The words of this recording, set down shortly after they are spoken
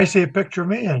I see a picture of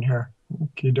me in here.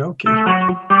 Okie dokie.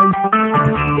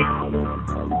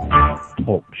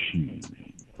 Talk shoes.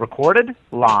 Recorded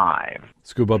live.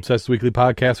 Scuba Obsessed Weekly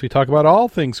Podcast. We talk about all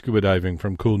things scuba diving,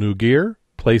 from cool new gear,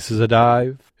 places to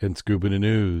dive, and scuba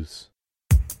news.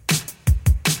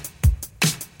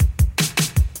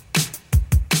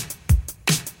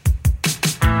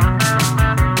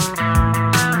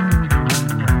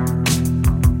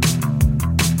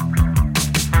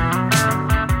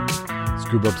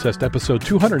 Scuba Obsessed episode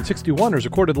 261 is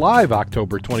recorded live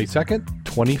October 22nd,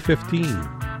 2015.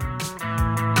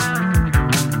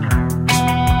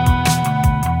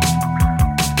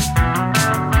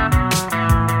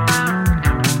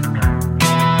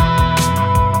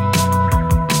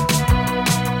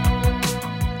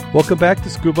 Welcome back to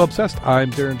Scuba Obsessed. I'm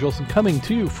Darrin Jolson, coming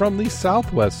to you from the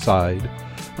southwest side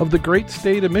of the great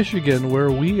state of Michigan, where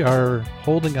we are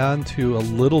holding on to a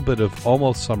little bit of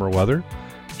almost summer weather.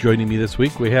 Joining me this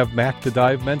week, we have Mack, the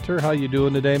dive mentor. How you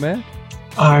doing today, Mack?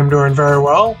 I'm doing very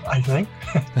well, I think.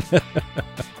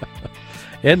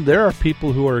 And there are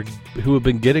people who have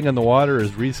been getting on the water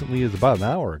as recently as about an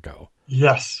hour ago.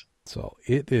 Yes. So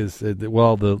it is,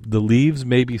 well, the leaves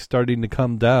may be starting to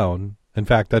come down. In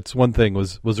fact, that's one thing.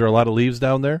 Was there a lot of leaves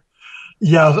down there?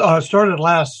 Yeah, it started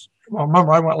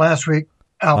remember I went last week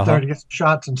out there to get some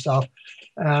shots and stuff,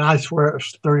 and I swear it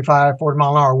was 35, 40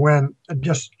 mile an hour wind. It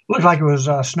just looked like it was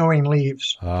snowing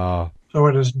leaves. So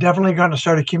it is definitely going to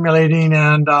start accumulating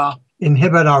and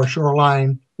inhibit our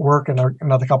shoreline work in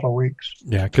another couple of weeks.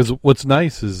 Yeah, because what's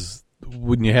nice is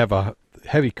when you have a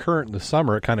heavy current in the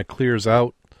summer, it kind of clears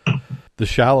out the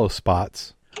shallow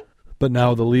spots. But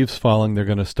now the leaves falling, they're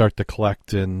going to start to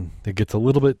collect, and it gets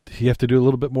you have to do a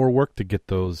little bit more work to get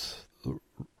those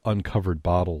uncovered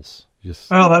bottles.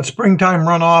 Well, that springtime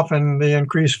runoff and the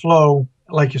increased flow,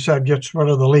 like you said, gets rid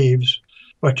of the leaves.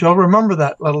 But you'll remember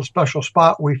that little special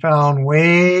spot we found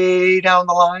way down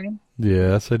the line?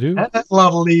 Yes, I do. That had a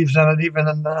lot of leaves in it, even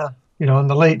in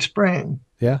the late spring.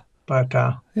 Yeah. But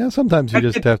sometimes you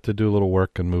just have to do a little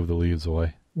work and move the leaves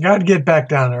away. Got to get back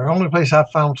down there. Only place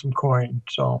I've found some coin,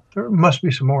 so there must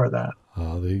be some more of that.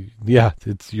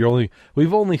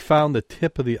 We've only found the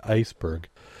tip of the iceberg.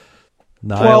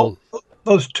 Well,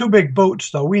 those two big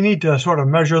boats, though, we need to sort of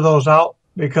measure those out,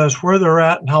 because where they're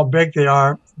at and how big they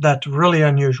are, that's really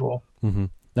unusual. Mm-hmm.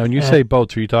 Now, when you say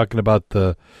boats, are you talking about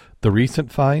the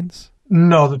recent finds?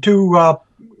 No, the two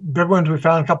big ones we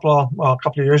found a couple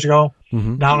of years ago,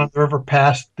 down at the river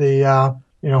past the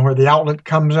where the outlet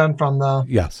comes in from the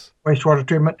wastewater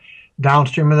treatment.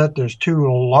 Downstream of it, there's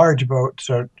two large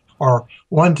boats, or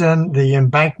one's in the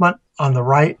embankment on the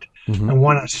right, and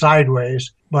one is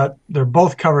sideways, but they're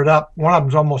both covered up. One of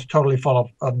them's almost totally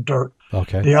full of dirt.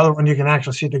 Okay. The other one, you can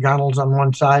actually see the gunnels on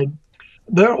one side.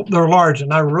 They're large,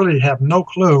 and I really have no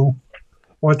clue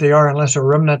what they are unless they're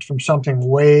remnants from something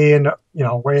way in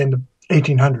the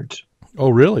 1800s. Oh,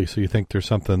 really? So you think there's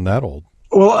something that old?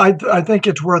 Well, I think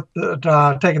it's worth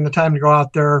taking the time to go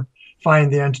out there,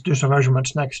 find the ends, do some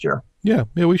measurements next year. Yeah,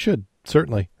 we should,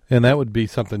 certainly. And that would be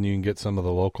something you can get some of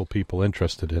the local people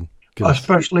interested in.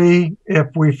 Especially if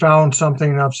we found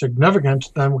something of significance,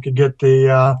 then we could get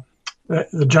the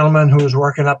gentleman who was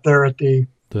working up there at the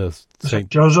St.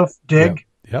 Joseph dig.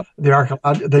 Yep. The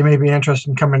archaeology, they may be interested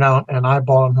in coming out and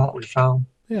eyeballing what we found.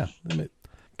 Yeah, and it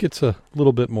gets a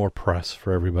little bit more press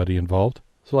for everybody involved.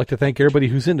 So I'd like to thank everybody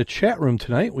who's in the chat room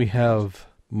tonight. We have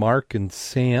Mark and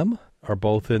Sam are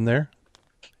both in there,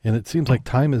 and it seems like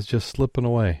time is just slipping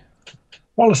away.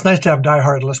 Well, it's nice to have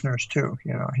diehard listeners too.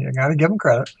 You got to give them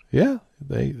credit. Yeah,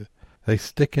 they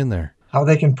stick in there. How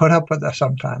they can put up with us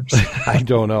sometimes. I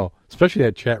don't know. Especially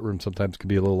that chat room sometimes can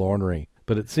be a little ornery,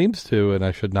 but it seems to, and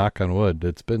I should knock on wood,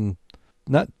 it's been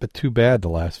not too bad the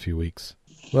last few weeks.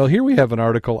 Well, here we have an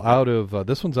article out of,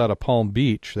 this one's out of Palm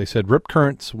Beach. They said rip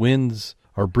currents, winds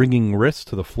are bringing risks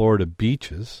to the Florida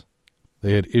beaches.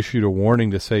 They had issued a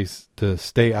warning to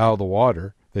stay out of the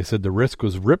water. They said the risk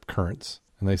was rip currents,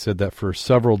 and they said that for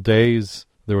several days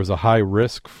there was a high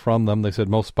risk from them. They said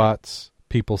most times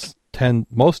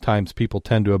people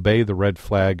tend to obey the red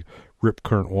flag rip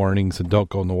current warnings and don't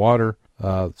go in the water.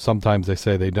 Sometimes they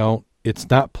say they don't. It's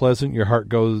not pleasant. Your heart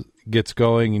gets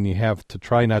going, and you have to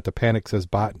try not to panic, says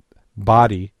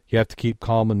body. You have to keep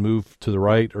calm and move to the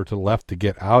right or to the left to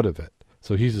get out of it.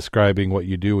 So he's describing what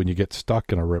you do when you get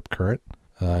stuck in a rip current.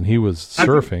 And he was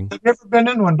surfing. Have you ever been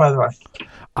in one, by the way?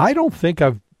 I don't think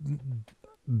I've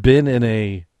been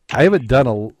I haven't done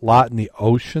a lot in the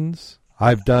oceans.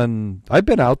 I've been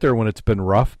out there when it's been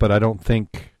rough, but I don't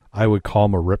think I would call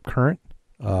them a rip current.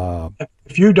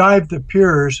 If you dive the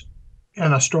piers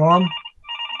in a storm,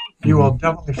 you will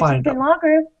definitely find them.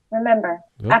 Remember.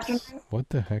 After what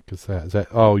the heck is that? Is that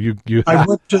you? I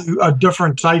went to a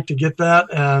different site to get that,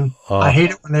 and I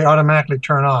hate it when they automatically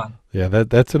turn on. Yeah,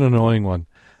 that's an annoying one.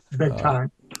 Big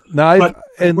time. But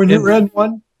when you're in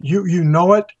one, you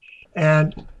know it,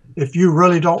 and if you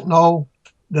really don't know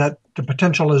that the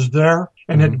potential is there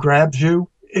and it grabs you,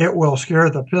 it will scare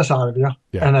the piss out of you.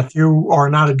 Yeah. And if you are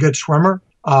not a good swimmer,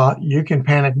 you can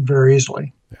panic very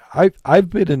easily. I've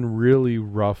been in really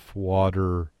rough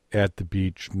water at the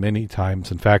beach many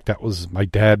times. In fact, that was my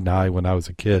dad and I when I was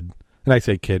a kid. And I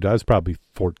say kid, I was probably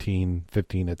 14,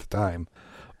 15 at the time.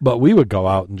 But we would go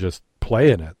out and just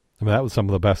play in it. I mean, that was some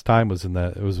of the best time was in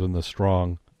that. It was in the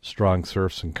strong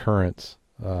surfs and currents.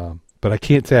 But I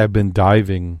can't say I've been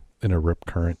diving in a rip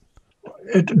current.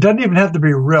 It doesn't even have to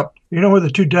be rip. You know where the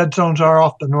two dead zones are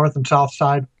off the north and south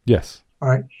side? Yes. All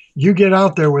right. You get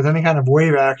out there with any kind of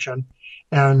wave action,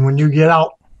 and when you get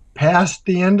out past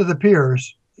the end of the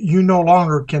piers, you no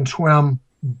longer can swim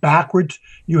backwards.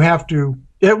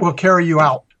 It will carry you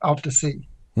out to sea.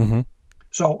 Mm-hmm.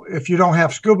 So if you don't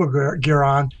have scuba gear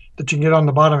on that you can get on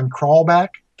the bottom and crawl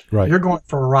back, you're going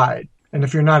for a ride. And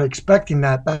if you're not expecting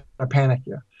that, that'll panic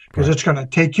you because it's going to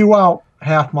take you out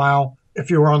half mile if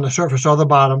you were on the surface or the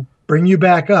bottom, bring you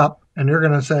back up, and you're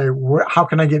going to say, how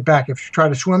can I get back? If you try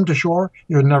to swim to shore,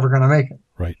 you're never going to make it.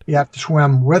 Right. You have to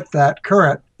swim with that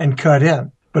current and cut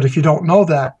in. But if you don't know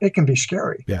that, it can be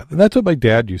scary. Yeah, and that's what my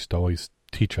dad used to always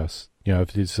teach us. You know,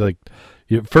 if it's like,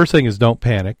 first thing is don't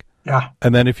panic. Yeah.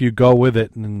 And then if you go with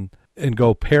it and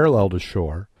go parallel to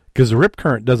shore, because the rip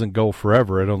current doesn't go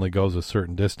forever, it only goes a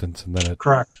certain distance, and then it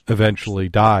eventually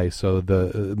dies. So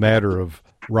the matter of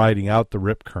riding out the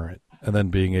rip current and then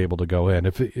being able to go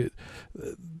in.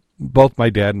 Both my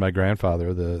dad and my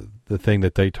grandfather, the thing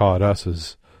that they taught us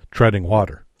is treading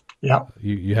water. Yeah.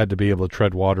 You had to be able to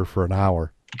tread water for an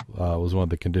hour. Was one of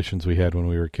the conditions we had when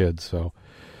we were kids. So,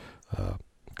 because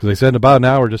they said in about an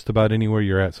hour, just about anywhere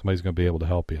you're at, somebody's going to be able to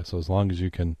help you. So as long as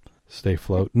you can stay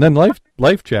afloat. And then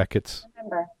life jackets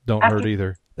don't hurt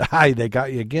either. Hi, they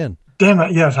got you again. Damn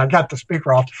it, yes, I got the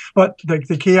speaker off. But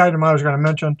the key item I was going to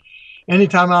mention,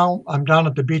 anytime I'm down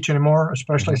at the beach anymore,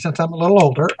 especially since I'm a little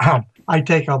older, I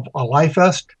take a life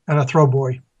vest and a throw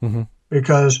buoy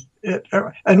because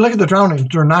and look at the drownings.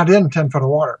 They're not in 10 foot of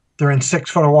water. They're in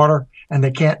 6 foot of water and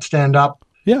they can't stand up.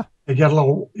 Yeah. They get a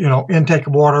little, intake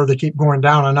of water. They keep going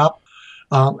down and up.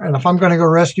 And if I'm going to go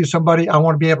rescue somebody, I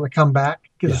want to be able to come back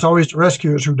because it's always the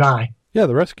rescuers who die. Yeah,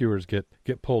 the rescuers get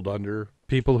pulled under.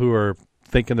 People who are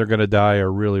thinking they're going to die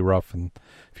are really rough. And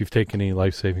if you've taken any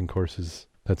life-saving courses,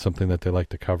 that's something that they like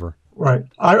to cover. Right.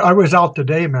 I was out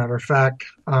today, matter of fact,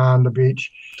 on the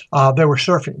beach. They were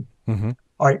surfing. Mm-hmm.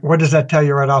 All right. What does that tell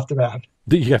you right off the bat?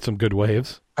 You got some good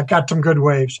waves. I got some good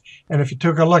waves. And if you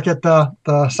took a look at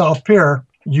the South Pier,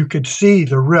 you could see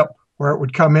the rip where it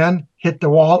would come in, hit the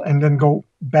wall, and then go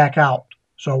back out.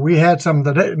 So we had some of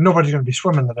the day. Nobody's going to be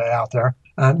swimming today out there.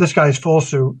 This guy's full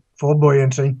suit, full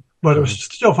buoyancy, but it was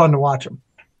still fun to watch him.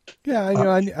 Yeah,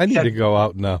 I need to go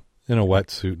out in a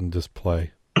wetsuit and just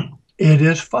play. It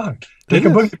is fun. Take a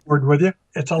boogie board with you.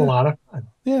 It's a lot of fun.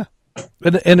 Yeah,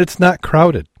 and it's not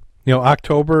crowded.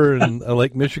 October in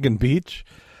Lake Michigan Beach,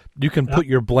 you can put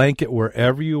your blanket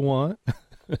wherever you want.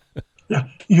 Yeah,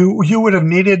 you would have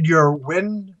needed your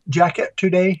wind jacket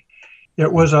today.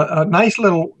 It was a nice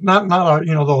little, not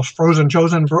those frozen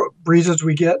chosen breezes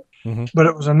we get, but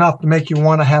it was enough to make you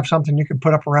want to have something you can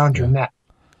put up around your neck.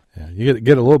 Yeah, you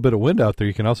get a little bit of wind out there.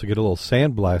 You can also get a little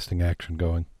sandblasting action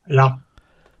going. Yeah.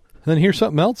 And then here's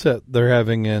something else that they're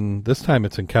having this time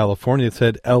it's in California. It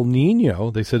said El Nino,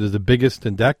 they said, is the biggest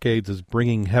in decades, is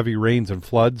bringing heavy rains and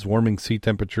floods. Warming sea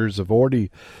temperatures have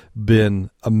already been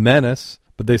a menace.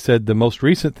 But they said the most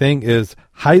recent thing is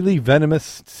highly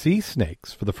venomous sea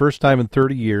snakes. For the first time in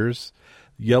 30 years,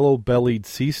 yellow-bellied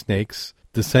sea snakes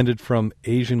descended from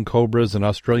Asian cobras and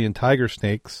Australian tiger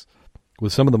snakes,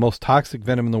 with some of the most toxic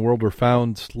venom in the world, were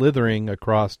found slithering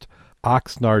across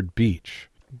Oxnard Beach.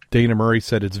 Dana Murray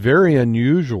said it's very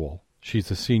unusual.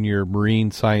 She's a senior marine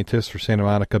scientist for Santa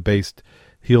Monica-based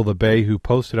Heal the Bay, who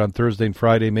posted on Thursday and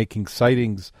Friday making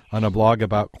sightings on a blog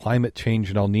about climate change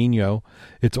in El Nino.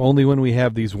 It's only when we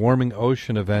have these warming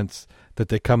ocean events that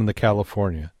they come into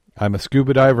California. I'm a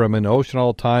scuba diver. I'm in the ocean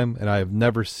all the time, and I have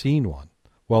never seen one.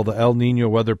 While the El Nino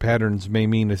weather patterns may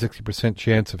mean a 60%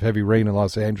 chance of heavy rain in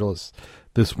Los Angeles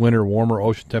this winter, warmer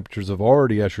ocean temperatures have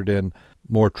already ushered in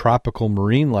more tropical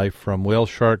marine life, from whale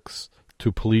sharks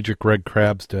to pelagic red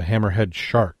crabs to hammerhead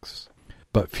sharks.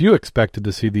 But few expected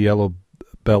to see the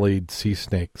yellow-bellied sea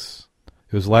snakes.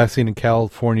 It was last seen in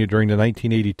California during the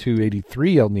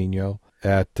 1982-83 El Nino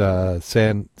at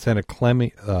Santa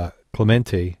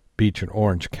Clemente Beach in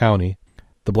Orange County.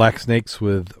 The black snakes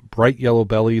with bright yellow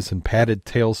bellies and padded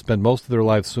tails spend most of their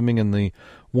lives swimming in the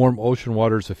warm ocean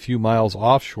waters a few miles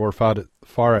offshore,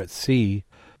 far at sea,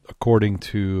 according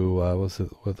to,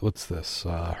 what's this,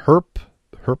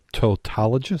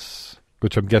 herpetologists,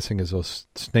 which I'm guessing is those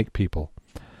snake people.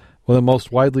 One of the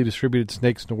most widely distributed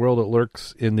snakes in the world, it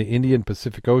lurks in the Indian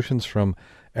Pacific Oceans from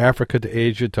Africa to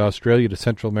Asia to Australia to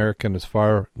Central America and as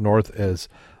far north as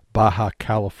Baja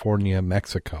California,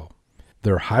 Mexico.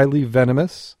 They're highly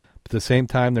venomous, but at the same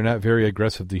time, they're not very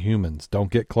aggressive to humans.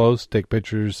 Don't get close, take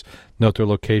pictures, note their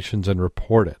locations, and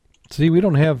report it. See, we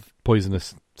don't have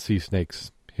poisonous sea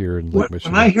snakes here in Lake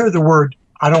Michigan. When I hear the word,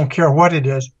 I don't care what it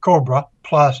is, cobra,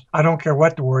 plus I don't care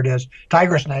what the word is,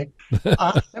 tiger snake,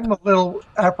 I'm a little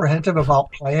apprehensive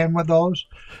about playing with those.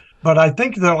 But I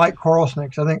think they're like coral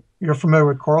snakes. I think you're familiar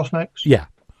with coral snakes? Yeah.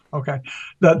 Okay.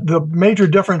 The major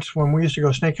difference when we used to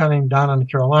go snake hunting down in the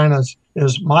Carolinas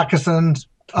is moccasins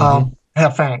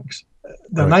have fangs.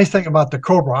 The nice thing about the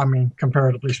cobra, I mean,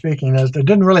 comparatively speaking, is they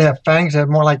didn't really have fangs. They had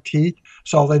more like teeth.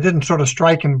 So they didn't sort of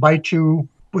strike and bite you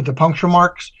with the puncture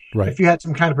marks. Right. If you had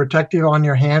some kind of protective on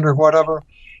your hand or whatever,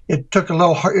 it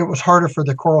was harder for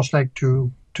the coral snake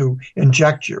to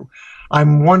inject you.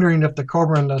 I'm wondering if the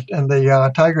cobra and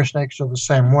the tiger snakes are the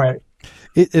same way.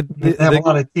 They have a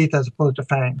lot of teeth as opposed to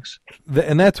fangs.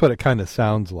 And that's what it kind of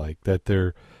sounds like, that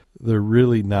they're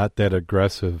really not that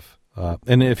aggressive.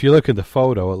 And if you look at the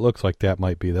photo, it looks like that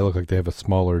might be. They look like they have a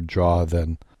smaller jaw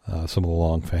than some of the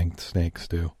long-fanged snakes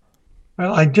do.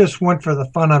 Well, I just went for the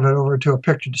fun of it over to a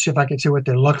picture to see if I could see what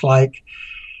they look like.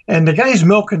 And the guy's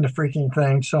milking the freaking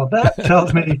thing, so that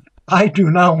tells me I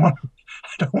don't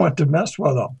want to mess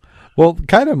with them. Well,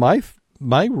 kind of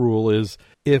my rule is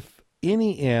if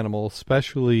any animal,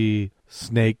 especially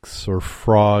snakes or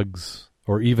frogs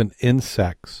or even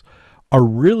insects, are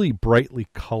really brightly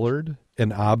colored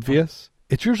and obvious,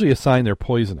 it's usually a sign they're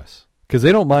poisonous. Because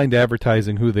they don't mind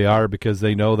advertising who they are because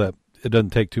they know that it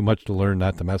doesn't take too much to learn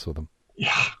not to mess with them.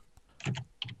 Yeah.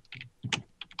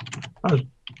 I was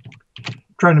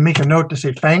trying to make a note to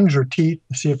say fangs or teeth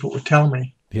to see if it would tell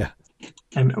me. Yeah.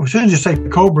 And as soon as you say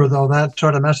cobra, though, that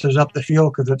sort of messes up the feel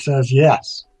because it says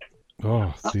yes.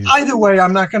 Oh, geez. Either way,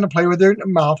 I'm not going to play with their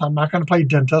mouth. I'm not going to play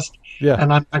dentist. Yeah.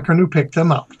 And I'm not going to pick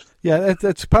them up. Yeah,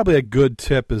 that's probably a good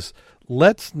tip is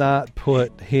let's not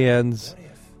put hands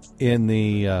in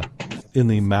the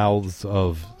mouths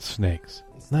of snakes.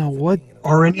 Now what?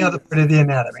 Or any other part of the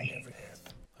anatomy.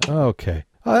 Okay.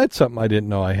 Oh, that's something I didn't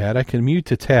know I had. I can mute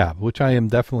to tab, which I am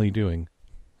definitely doing.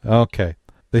 Okay.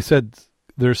 They said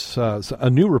there's a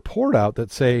new report out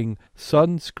that's saying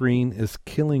sunscreen is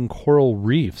killing coral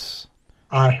reefs.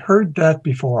 I heard that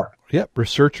before. Yep.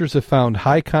 Researchers have found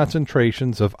high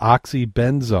concentrations of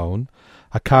oxybenzone,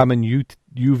 a common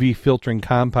UV filtering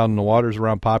compound in the waters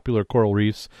around popular coral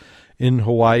reefs in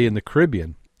Hawaii and the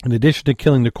Caribbean. In addition to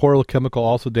killing the coral, the chemical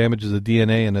also damages the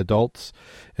DNA in adults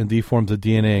and deforms the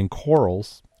DNA in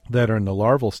corals that are in the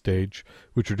larval stage,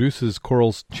 which reduces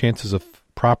corals' chances of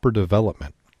proper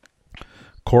development.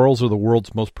 Corals are the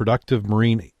world's most productive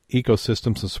marine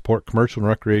ecosystems and support commercial and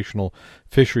recreational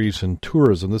fisheries and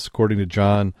tourism. This, according to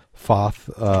John Foth,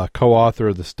 co-author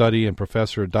of the study and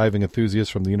professor of diving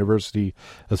enthusiast from the University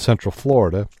of Central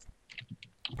Florida.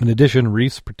 In addition,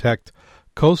 reefs protect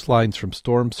coastlines from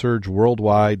storm surge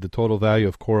worldwide. The total value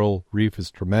of coral reef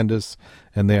is tremendous,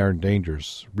 and they are in danger.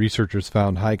 Researchers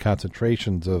found high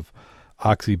concentrations of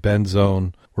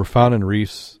oxybenzone were found in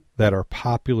reefs that are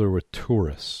popular with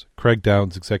tourists. Craig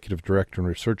Downs, executive director and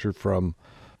researcher from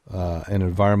an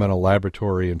environmental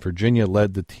laboratory in Virginia,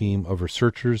 led the team of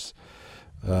researchers.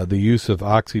 The use of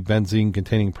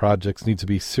oxybenzene-containing projects needs to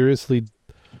be seriously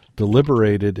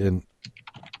deliberated.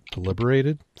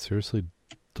 Seriously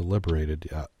deliberated.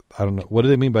 Yeah, I don't know. What do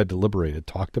they mean by deliberated?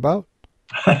 Talked about?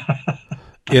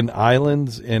 In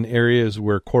islands and areas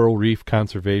where coral reef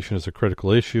conservation is a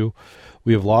critical issue.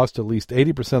 We have lost at least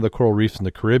 80% of the coral reefs in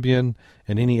the Caribbean,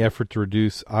 and any effort to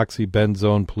reduce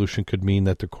oxybenzone pollution could mean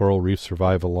that the coral reefs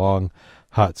survive a long,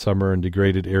 hot summer and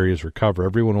degraded areas recover.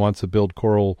 Everyone wants to build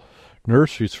coral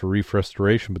nurseries for reef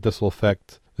restoration, but this will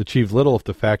achieve little if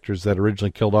the factors that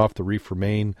originally killed off the reef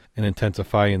remain and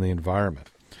intensify in the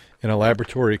environment. In a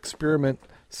laboratory experiment,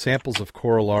 samples of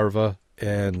coral larvae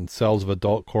and cells of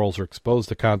adult corals are exposed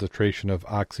to concentration of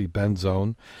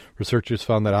oxybenzone. Researchers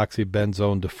found that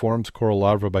oxybenzone deforms coral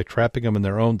larvae by trapping them in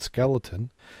their own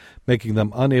skeleton, making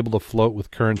them unable to float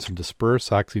with currents and disperse.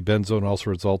 Oxybenzone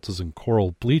also results in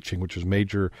coral bleaching, which is a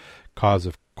major cause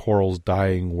of corals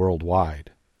dying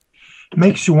worldwide. It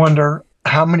makes you wonder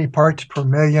how many parts per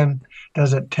million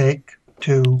does it take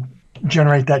to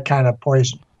generate that kind of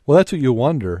poison? Well, that's what you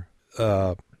wonder.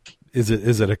 Is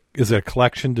it a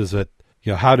collection? Does it,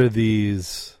 how do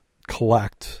these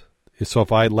collect? So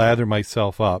if I lather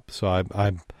myself up, so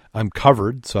I'm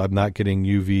covered, so I'm not getting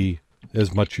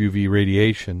as much UV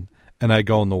radiation, and I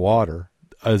go in the water,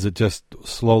 is it just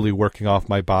slowly working off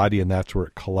my body and that's where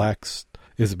it collects?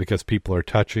 Is it because people are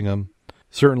touching them?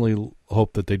 Certainly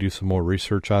hope that they do some more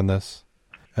research on this.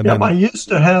 And then, I used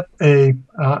to have an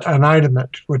item that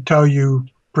would tell you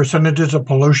percentages of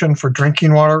pollution for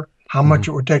drinking water, how much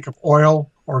it would take of oil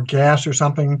or gas or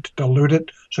something to dilute it.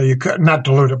 So you could not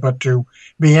dilute it, but to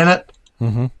be in it.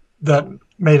 That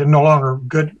made it no longer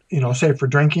good, safe for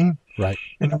drinking. Right.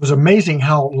 And it was amazing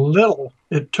how little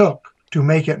it took to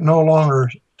make it no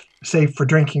longer safe for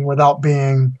drinking without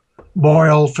being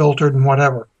boiled, filtered, and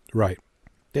whatever. Right.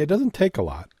 It doesn't take a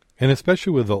lot. And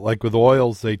especially with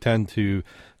oils, they tend to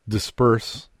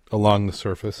disperse along the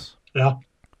surface. Yeah.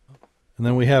 And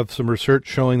then we have some research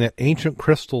showing that ancient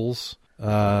crystals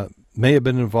may have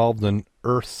been involved in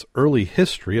Earth's early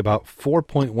history about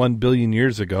 4.1 billion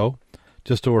years ago,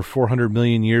 just over 400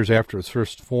 million years after it was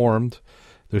first formed.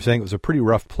 They're saying it was a pretty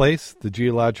rough place. The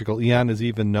geological eon is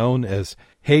even known as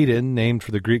Hadon, named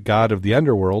for the Greek god of the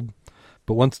underworld.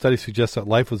 But one study suggests that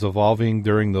life was evolving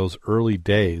during those early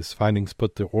days. Findings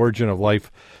put the origin of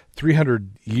life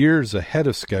 300 years ahead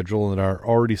of schedule and are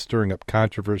already stirring up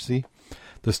controversy.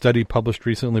 The study, published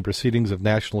recently in Proceedings of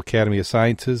National Academy of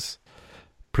Sciences,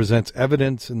 presents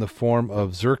evidence in the form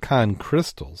of zircon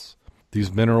crystals.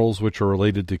 These minerals, which are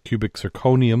related to cubic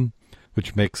zirconium,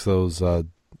 which makes those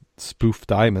spoof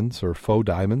diamonds or faux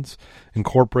diamonds,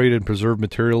 incorporated and preserved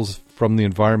materials from the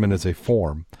environment as a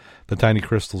form. The tiny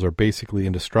crystals are basically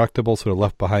indestructible, so they're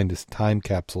left behind as time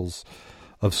capsules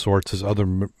of sorts as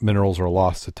other minerals are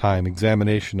lost to time.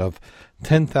 Examination of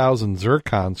 10,000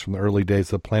 zircons from the early days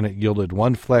of the planet yielded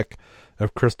one fleck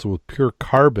of crystal with pure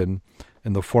carbon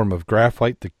in the form of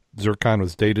graphite. The zircon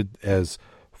was dated as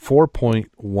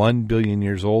 4.1 billion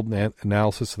years old.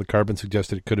 Analysis of the carbon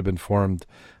suggested it could have been formed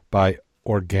by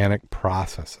organic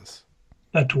processes.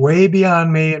 That's way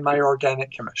beyond me and my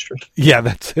organic chemistry.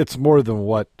 Yeah, it's more than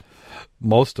what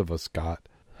most of us got.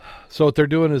 So what they're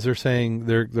doing is they're saying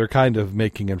they're kind of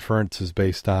making inferences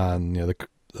based on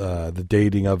the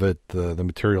dating of it, the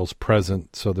materials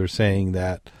present. So they're saying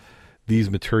that these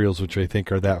materials, which I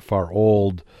think are that far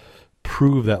old,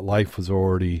 prove that life was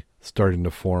already starting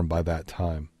to form by that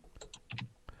time.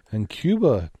 And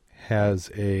Cuba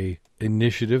has a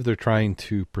initiative. They're trying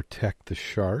to protect the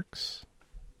sharks.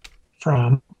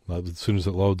 From? Well, as soon as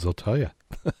it loads, they'll tell you.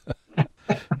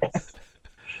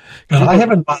 I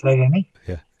haven't bought any.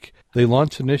 Yeah. They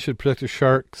launched an initiative to protect the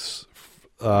sharks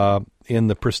in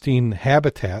the pristine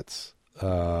habitats.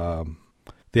 The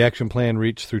action plan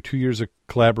reached through 2 years of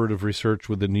collaborative research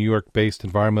with the New York-based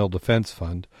Environmental Defense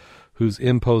Fund, whose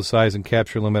imposed size and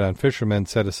capture limit on fishermen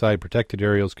set aside protected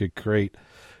areas could create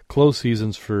closed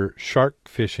seasons for shark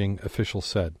fishing, officials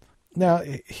said. Now,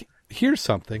 here's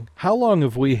something. How long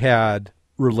have we had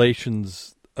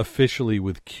relations officially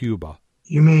with Cuba?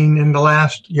 You mean in the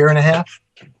last year and a half?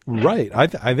 Right.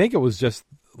 I think it was just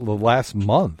the last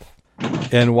month.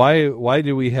 And why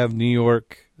do we have New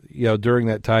York, during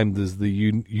that time, there's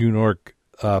the New York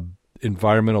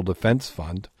Environmental Defense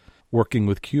Fund working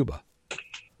with Cuba?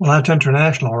 Well, that's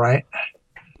international, right?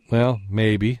 Well,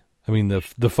 maybe. I mean,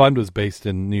 the fund was based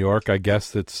in New York. I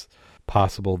guess it's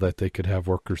possible that they could have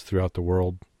workers throughout the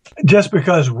world. Just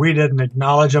because we didn't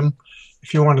acknowledge them,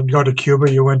 if you wanted to go to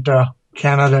Cuba, you went to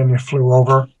Canada and you flew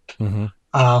over. Mm-hmm.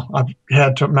 I've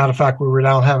had to, matter of fact, we were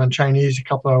down having Chinese a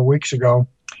couple of weeks ago,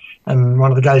 and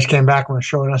one of the guys came back and was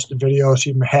showing us the videos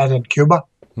he had in Cuba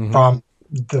from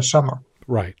the summer.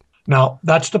 Right. Now,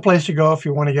 that's the place to go if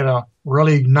you want to get a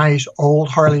really nice old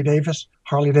Harley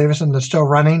Davidson that's still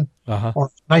running,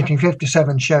 or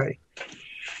 1957 Chevy.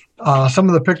 Some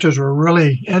of the pictures were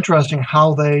really interesting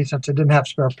how they, since they didn't have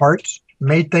spare parts,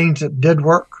 made things that did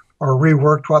work or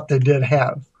reworked what they did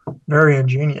have. Very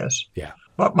ingenious. Yeah.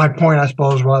 But my point, I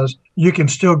suppose, was you can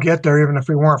still get there even if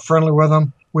we weren't friendly with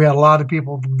them. We had a lot of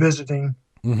people visiting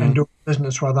and doing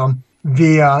business with them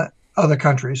via other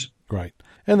countries. Right.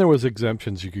 And there was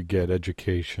exemptions you could get,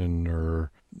 education or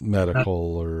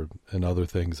medical and other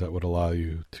things that would allow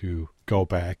you to go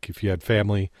back. If you had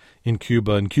family in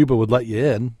Cuba and Cuba would let you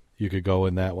in, you could go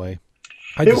in that way.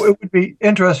 It would be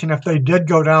interesting if they did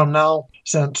go down now,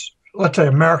 since, let's say,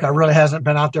 America really hasn't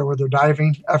been out there with their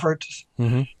diving efforts,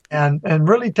 and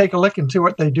really take a look and see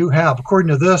what they do have. According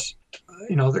to this,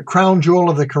 the crown jewel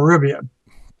of the Caribbean,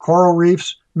 coral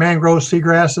reefs, mangrove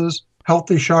seagrasses,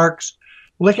 healthy sharks.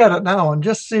 Look at it now and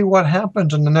just see what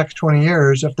happens in the next 20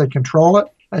 years if they control it,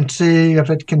 and see if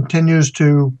it continues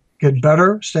to get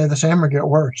better, stay the same, or get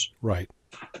worse. Right.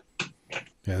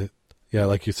 Yeah,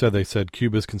 like you said, they said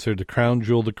Cuba is considered the crown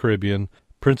jewel of the Caribbean,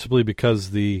 principally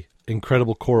because the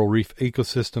incredible coral reef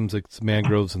ecosystems, its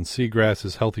mangroves and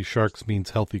seagrasses. Healthy sharks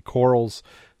means healthy corals.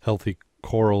 Healthy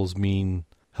corals mean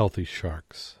healthy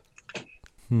sharks.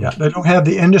 Yeah, they don't have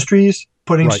the industries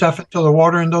putting stuff into the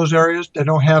water in those areas. They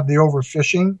don't have the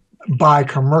overfishing by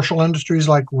commercial industries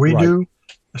like we do.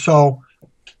 So,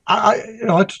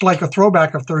 it's like a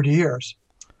throwback of 30 years.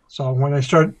 So when they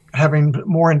start having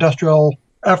more industrial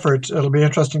efforts, it'll be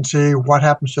interesting to see what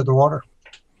happens to the water.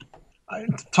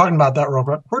 Talking about that real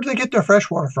quick, where do they get their fresh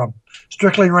water from?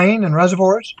 Strictly rain and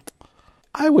reservoirs?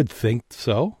 I would think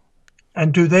so.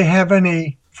 And do they have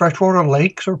any freshwater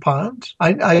lakes or ponds?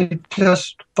 I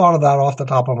just thought of that off the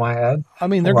top of my head. I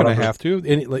mean, they're going to have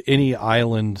to. Any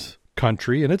island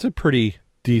country, and it's a pretty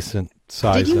decent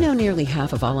size. Did you know nearly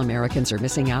half of all Americans are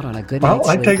missing out on a good night's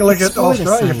sleep? I take a look at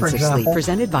Australia, for example. Sleep,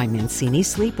 presented by Mancini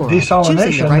Sleep World.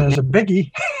 Desalination is a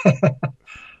biggie.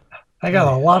 They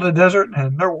got a lot of desert,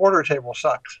 and their water table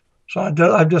sucks. So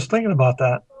I'm just thinking about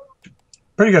that.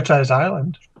 Pretty good-sized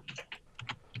island.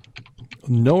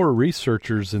 NOAA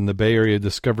researchers in the Bay Area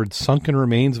discovered sunken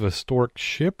remains of a historic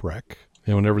shipwreck.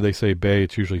 And whenever they say Bay,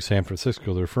 it's usually San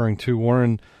Francisco. They're referring to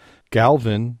Warren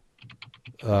Galvin.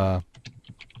 Let's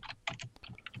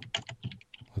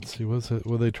see, what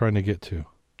are they trying to get to?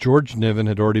 George Niven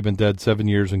had already been dead 7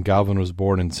 years when Galvin was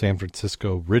born in San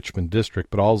Francisco, Richmond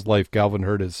District. But all his life, Galvin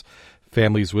heard his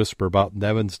family's whisper about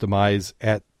Niven's demise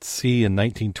at sea in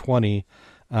 1920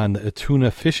 on the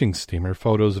Atuna fishing steamer.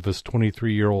 Photos of his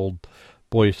 23-year-old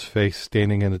boyish face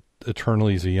standing in it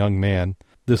eternally as a young man.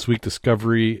 This week,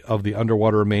 discovery of the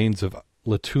underwater remains of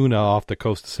Latuna off the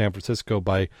coast of San Francisco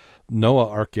by NOAA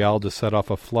archaeologists set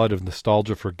off a flood of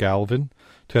nostalgia for Galvin.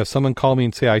 To have someone call me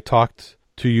and say, I talked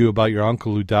to you about your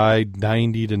uncle who died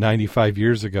 90 to 95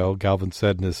 years ago, Galvin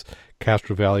said in his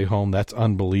Castro Valley home, that's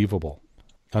unbelievable.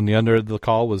 On the other end of the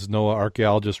call was NOAA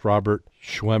archaeologist Robert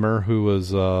Schwemmer, who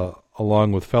was,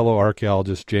 along with fellow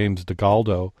archaeologist James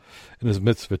DeGaldo, in his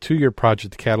midst of a 2-year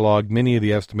project to catalog many of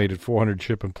the estimated 400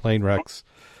 ship and plane wrecks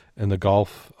in the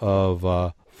Gulf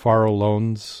of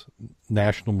Farallones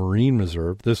National Marine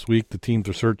Reserve. This week, the team's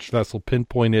research vessel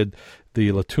pinpointed the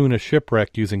Latuna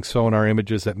shipwreck using sonar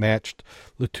images that matched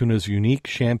Latuna's unique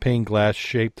champagne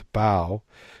glass-shaped bow.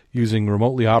 Using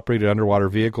remotely operated underwater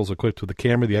vehicles equipped with a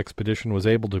camera, the expedition was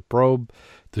able to probe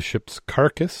the ship's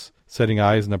carcass, setting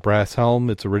eyes on the brass helm,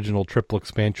 its original triple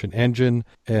expansion engine,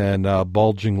 and a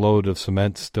bulging load of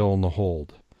cement still in the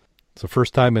hold. It's the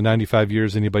first time in 95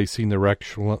 years anybody's seen the wreck,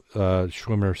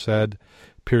 Schwimmer said,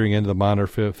 peering into the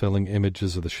monitor, filling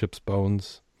images of the ship's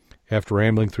bones. After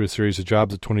rambling through a series of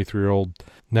jobs, the 23-year-old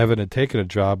Nevin had taken a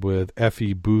job with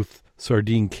F.E. Booth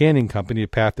Sardine Canning Company, a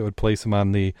path that would place him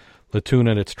on the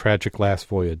Latuna in its tragic last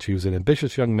voyage. He was an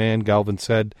ambitious young man, Galvin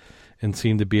said, and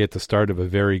seemed to be at the start of a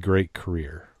very great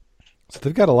career. So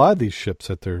they've got a lot of these ships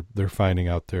that they're finding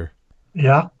out there.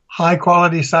 Yeah,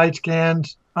 high-quality side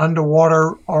scans,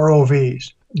 underwater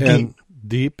ROVs.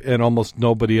 Deep, and almost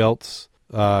nobody else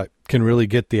can really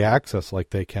get the access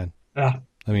like they can. Yeah.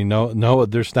 I mean, no,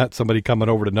 there's not somebody coming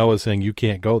over to NOAA saying you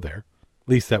can't go there, at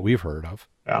least that we've heard of.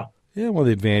 Yeah. Yeah, one of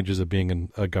the advantages of being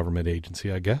a government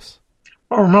agency, I guess.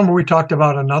 Well, remember we talked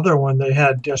about another one they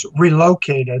had just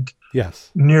relocated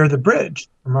near the bridge.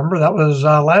 Remember, that was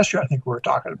last year I think we were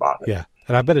talking about it. Yeah,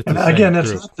 and I bet it's the again, same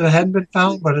it's group. not that it hadn't been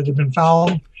found, but it had been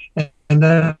found and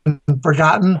then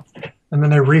forgotten, and then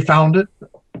they refound it.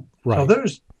 Right. So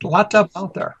there's lots up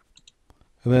out there.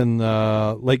 And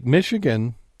then Lake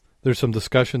Michigan, there's some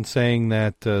discussion saying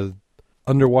that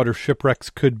underwater shipwrecks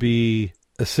could be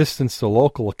assistance to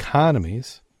local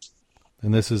economies.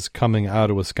 And this is coming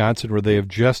out of Wisconsin, where they have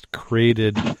just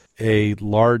created a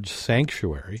large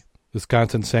sanctuary.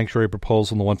 Wisconsin sanctuary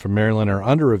proposal and the one from Maryland are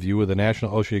under review, with the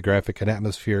National Oceanographic and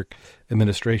Atmospheric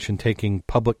Administration taking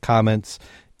public comments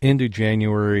into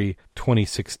January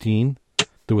 2016.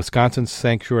 The Wisconsin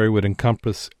sanctuary would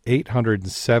encompass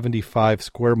 875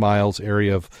 square miles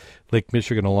area of Lake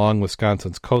Michigan along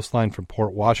Wisconsin's coastline from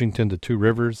Port Washington to Two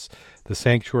Rivers. The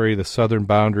sanctuary, the southern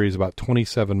boundary, is about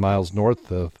 27 miles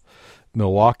north of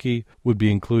Milwaukee, would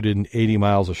be included in 80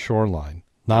 miles of shoreline.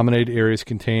 Nominated areas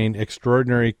contain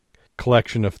extraordinary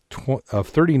collection of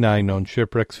 39 known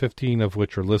shipwrecks, 15 of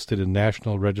which are listed in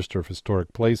National Register of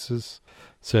Historic Places,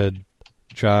 said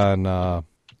John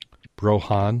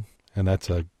Brohan, and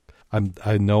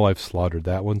I know I've slaughtered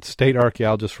that one. State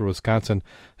archaeologist for Wisconsin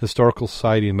Historical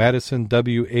Society in Madison,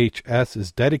 WHS,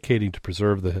 is dedicating to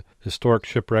preserve the historic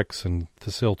shipwrecks and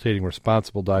facilitating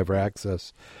responsible diver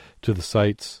access to the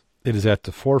sites. It is at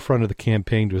the forefront of the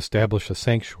campaign to establish a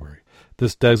sanctuary.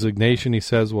 This designation, he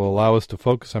says, will allow us to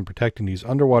focus on protecting these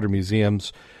underwater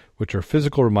museums, which are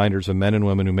physical reminders of men and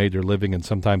women who made their living and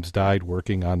sometimes died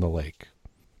working on the lake.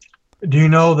 Do you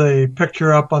know the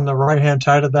picture up on the right-hand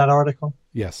side of that article?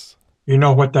 Yes. You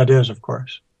know what that is, of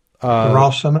course. The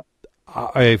Ross Summit?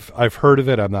 I've heard of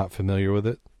it. I'm not familiar with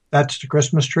it. That's the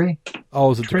Christmas tree.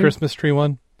 Oh, is it the Christmas tree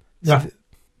one? Yeah.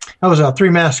 That was a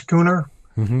three-mast schooner.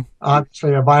 Mm-hmm.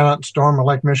 Obviously, a violent storm in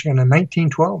Lake Michigan in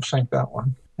 1912 sank that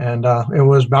one. And it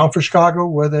was bound for Chicago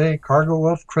with a cargo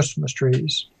of Christmas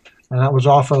trees. And that was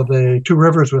off of the Two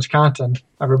Rivers, Wisconsin.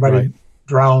 Everybody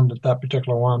drowned at that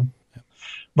particular one. Yeah.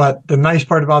 But the nice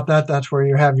part about that's where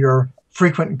you have your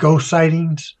frequent ghost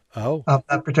sightings of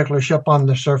that particular ship on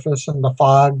the surface and the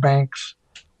fog banks.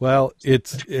 Well,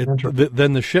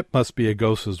 then the ship must be a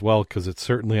ghost as well, because it's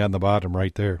certainly on the bottom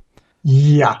right there.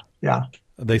 Yeah.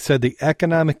 They said the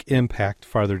economic impact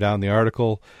farther down the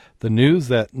article. The news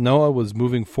that NOAA was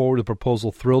moving forward with a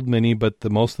proposal thrilled many, but the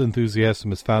most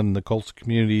enthusiasm is found in the coastal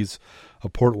communities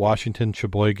of Port Washington,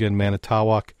 Sheboygan,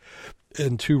 Manitowoc,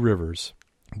 and Two Rivers.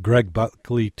 Greg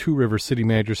Buckley, Two Rivers city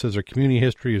manager, says our community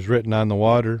history is written on the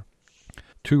water.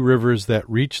 Two rivers that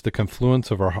reach the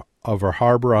confluence of our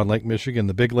harbor on Lake Michigan,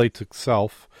 the Big Lake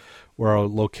itself, where our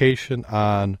location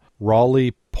on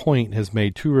Raleigh Point has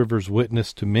made Two Rivers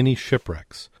witness to many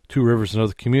shipwrecks. Two Rivers and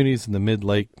other communities in the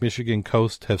mid-Lake Michigan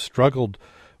coast have struggled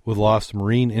with lost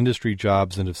marine industry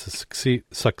jobs and have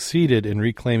succeeded in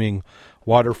reclaiming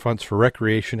waterfronts for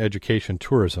recreation, education,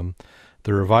 tourism.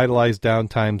 The revitalized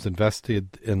downtimes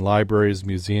invested in libraries,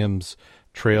 museums,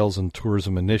 trails, and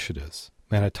tourism initiatives.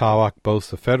 Manitowoc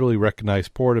boasts a federally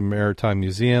recognized port and maritime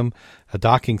museum, a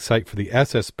docking site for the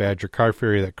SS Badger car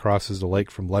ferry that crosses the lake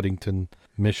from Ludington,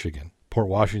 Michigan. Port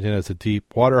Washington has a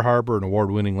deep water harbor, an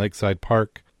award-winning lakeside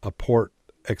park, a port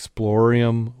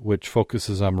explorium which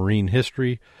focuses on marine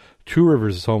history. Two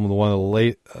Rivers is home to one of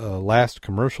the last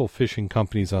commercial fishing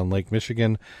companies on Lake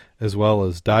Michigan, as well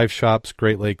as dive shops,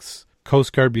 Great Lakes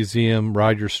Coast Guard Museum,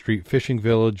 Rogers Street Fishing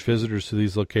Village. Visitors to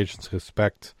these locations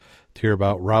expect to hear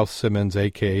about Ralph Simmons,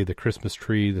 a.k.a. the Christmas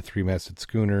tree, the three-masted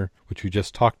schooner, which we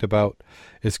just talked about.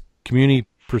 As community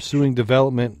pursuing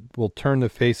development will turn the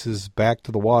faces back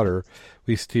to the water,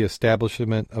 we see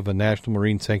establishment of a national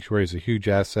marine sanctuary as a huge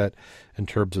asset in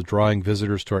terms of drawing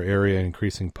visitors to our area and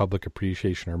increasing public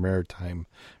appreciation of our maritime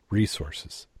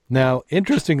resources. Now,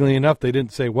 interestingly enough, they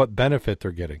didn't say what benefit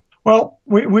they're getting. Well,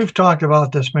 we've talked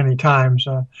about this many times.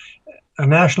 A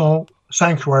national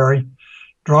sanctuary,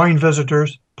 drawing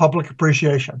visitors, public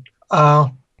appreciation. They're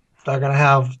going to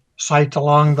have sites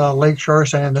along the lakeshore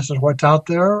saying this is what's out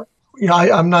there.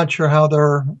 I'm not sure how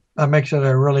that makes it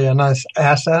a nice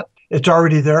asset. It's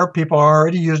already there. People are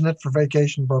already using it for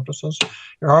vacation purposes.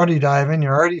 You're already diving.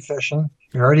 You're already fishing.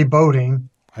 You're already boating.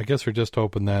 I guess we're just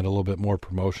hoping that a little bit more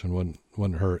promotion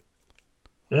wouldn't hurt.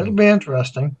 It'll be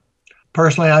interesting.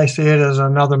 Personally, I see it as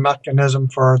another mechanism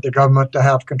for the government to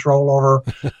have control over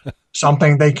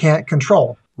something they can't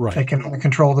control. Right. They can only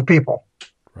control the people.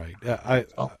 Right. I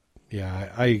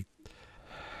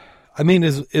mean,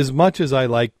 as much as I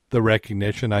like the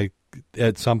recognition, I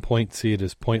at some point see it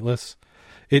as pointless.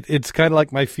 It's kind of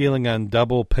like my feeling on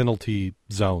double penalty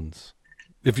zones.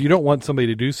 If you don't want somebody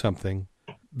to do something,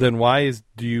 then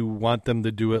do you want them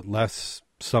to do it less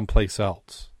someplace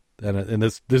else? And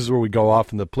this is where we go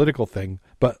off in the political thing.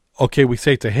 But, okay, we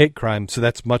say it's a hate crime, so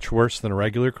that's much worse than a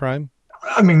regular crime?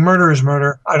 I mean, murder is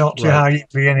murder. I don't see how you can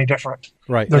be any different.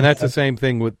 Right, and that's the same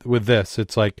thing with this.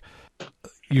 It's like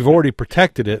you've already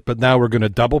protected it, but now we're going to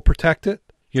double protect it?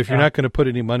 If you're not going to put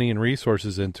any money and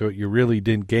resources into it, you really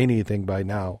didn't gain anything by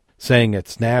now saying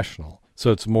it's national.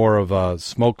 So it's more of a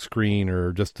smokescreen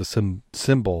or just a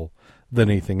symbol than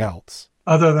anything else.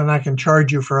 Other than I can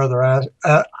charge you for other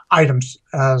items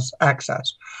as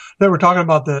access. They were talking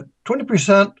about the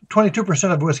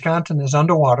 22% of Wisconsin is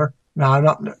underwater. Now, I'm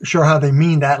not sure how they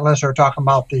mean that unless they're talking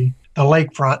about the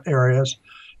lakefront areas.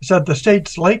 It said the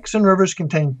state's lakes and rivers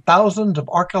contain thousands of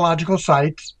archaeological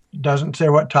sites, doesn't say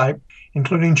what type,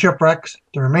 including shipwrecks,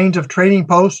 the remains of trading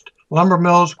posts, lumber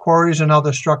mills, quarries, and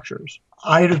other structures.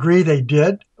 I'd agree they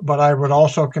did, but I would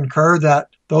also concur that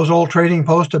those old trading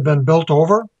posts have been built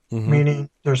over, meaning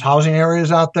there's housing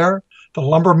areas out there. The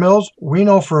lumber mills, we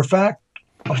know for a fact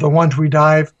of the ones we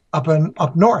dive up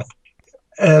north.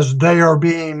 As they are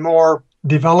being more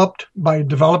developed, by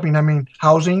developing, I mean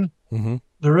housing,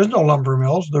 there is no lumber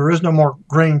mills, there is no more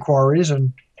grain quarries,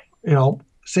 and,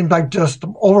 seems like just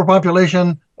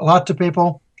overpopulation, lots of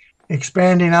people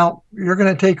expanding out. You're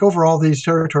going to take over all these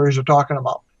territories we're talking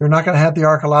about. You're not going to have the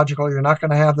archaeological, you're not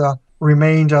going to have the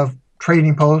remains of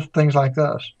trading posts, things like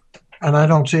this. And I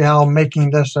don't see how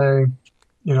making this a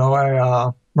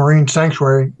marine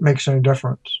sanctuary makes any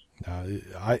difference.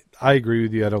 I agree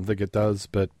with you. I don't think it does,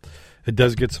 but it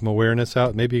does get some awareness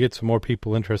out. Maybe get some more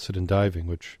people interested in diving,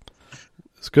 which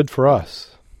is good for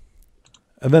us.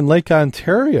 And then Lake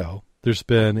Ontario, there's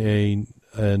been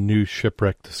a new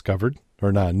shipwreck discovered,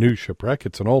 or not a new shipwreck,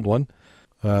 it's an old one.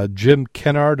 Jim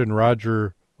Kennard and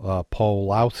Roger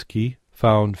Pawlowski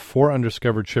found 4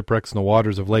 undiscovered shipwrecks in the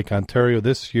waters of Lake Ontario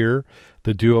this year.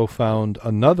 The duo found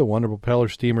another one, a propeller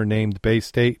steamer named Bay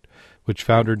State, which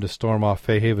foundered in a storm off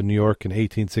Fairhaven, New York in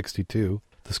 1862.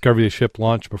 Discovery of the ship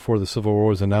launched before the Civil War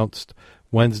was announced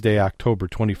Wednesday, October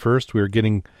 21st. We were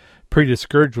getting pretty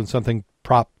discouraged when something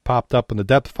popped up in the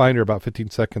depth finder. About 15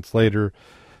 seconds later,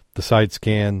 the side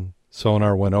scan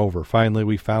sonar went over. Finally,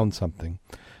 we found something.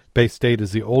 Bay State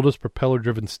is the oldest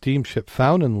propeller-driven steamship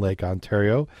found in Lake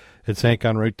Ontario. It sank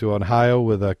en route to Ohio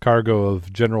with a cargo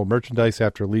of general merchandise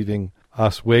after leaving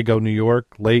Oswego, New York,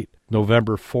 late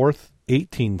November 4th,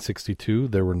 1862.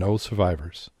 There were no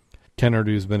survivors. Kennard,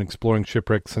 who's been exploring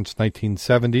shipwrecks since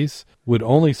 1970s, would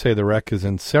only say the wreck is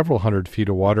in several hundred feet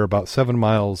of water, about 7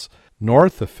 miles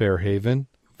north of Fairhaven.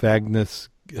 Vagnus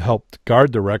helped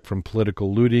guard the wreck from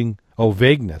political looting. Oh,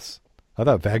 Vagnus. I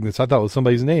thought it was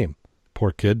somebody's name.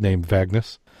 Poor kid named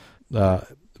Vagnus.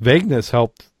 Vagnus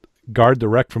helped guard the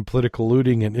wreck from political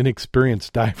looting and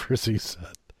inexperienced divers, he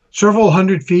said. Several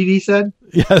hundred feet, he said?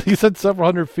 Yeah, he said several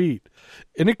hundred feet.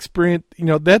 Inexperienced,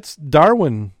 that's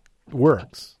Darwin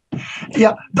works.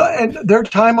 Yeah, and their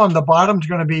time on the bottom is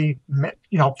going to be,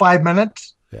 5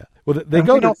 minutes. Yeah. Well, they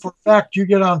go to... for a fact, you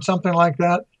get on something like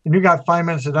that, and you got 5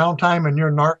 minutes of downtime, and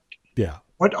you're narked. Yeah.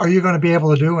 What are you going to be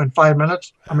able to do in 5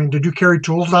 minutes? I mean, did you carry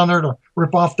tools down there to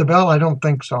rip off the bell? I don't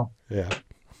think so. Yeah.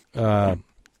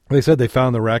 They said they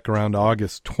found the wreck around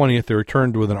August 20th. They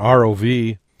returned with an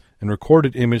ROV and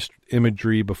recorded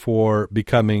imagery before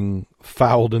becoming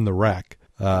fouled in the wreck.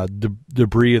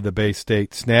 Debris of the Bay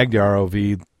State snagged the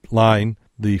ROV line.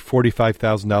 The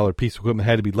 $45,000 piece of equipment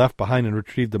had to be left behind and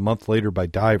retrieved a month later by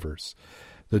divers.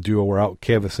 The duo were out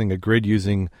canvassing a grid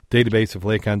using database of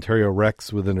Lake Ontario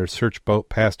wrecks within their search boat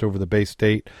passed over the Bay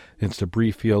State and its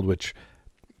debris field, which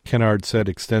Kennard said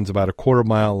extends about a quarter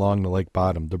mile along the lake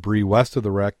bottom. Debris west of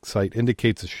the wreck site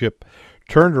indicates a ship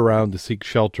turned around to seek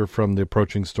shelter from the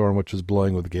approaching storm, which was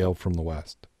blowing with gale from the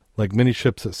west. Like many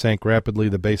ships that sank rapidly,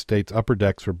 the Bay State's upper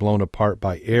decks were blown apart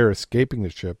by air escaping the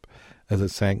ship as it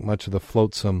sank. Much of the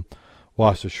flotsam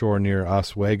washed ashore near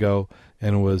Oswego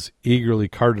and was eagerly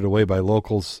carted away by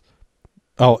locals,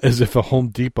 as if a Home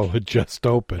Depot had just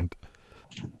opened.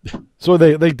 So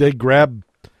they grab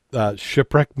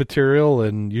shipwreck material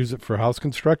and use it for house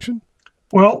construction?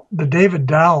 Well, the David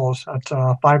Dowles, that's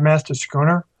a 5-masted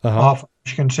schooner off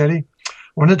Michigan City.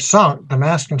 When it sunk, the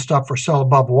mast and stuff were still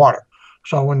above water.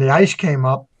 So when the ice came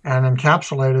up and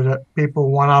encapsulated it,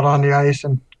 people went out on the ice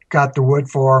and got the wood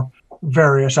for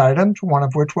various items, one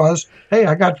of which was, hey,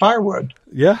 I got firewood.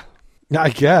 Yeah, I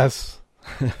guess.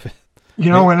 And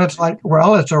it's like,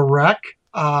 well, it's a wreck.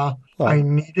 I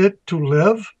need it to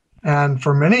live. And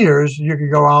for many years, you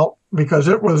could go out because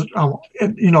it was,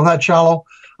 that shallow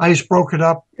ice broke it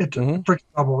up. It's a freaking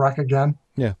double wreck again.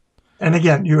 Yeah. And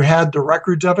again, you had the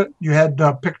records of it. You had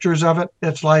the pictures of it.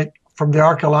 It's like, from the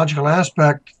archaeological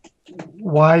aspect,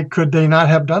 why could they not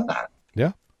have done that?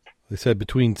 Yeah. They said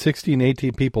between 60 and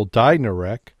 18 people died in a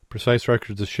wreck. Precise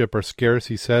records of the ship are scarce,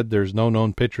 he said. There's no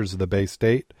known pictures of the Bay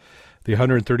State. The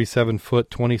 137-foot,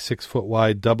 26-foot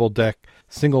wide, double-deck,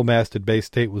 single-masted Bay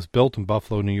State was built in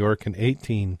Buffalo, New York in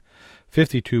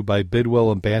 1852 by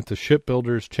Bidwell and Banta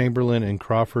shipbuilders. Chamberlain and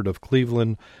Crawford of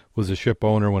Cleveland was the ship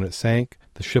owner when it sank.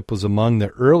 The ship was among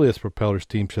the earliest propeller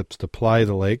steamships to ply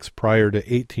the lakes. Prior to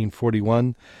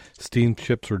 1841,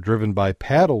 steamships were driven by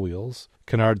paddle wheels.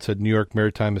 Kennard said New York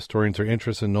maritime historians are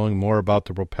interested in knowing more about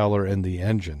the propeller and the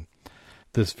engine.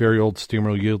 This very old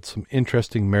steamer yields some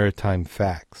interesting maritime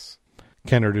facts.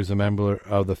 Kennard, who's a member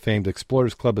of the famed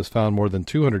Explorers Club, has found more than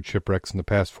 200 shipwrecks in the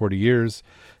past 40 years.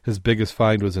 His biggest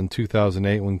find was in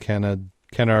 2008 when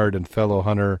Kennard and fellow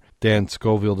hunter Dan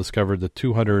Scoville discovered the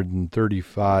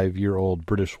 235-year-old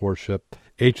British warship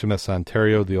HMS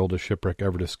Ontario, the oldest shipwreck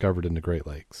ever discovered in the Great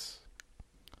Lakes.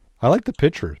 I like the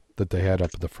picture that they had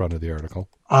up at the front of the article.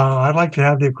 I'd like to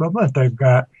have the equipment they've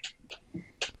got.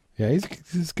 Yeah,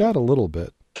 he's got a little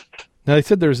bit. Now, they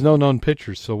said there's no known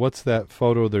pictures, so what's that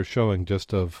photo they're showing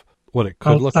just of what it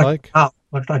could look like?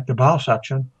 Looks like the bow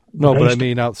section. No, but I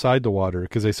mean outside the water,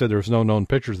 because they said there's no known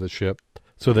pictures of the ship.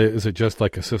 So is it just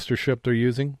like a sister ship they're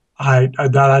using? I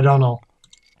don't know.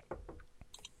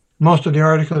 Most of the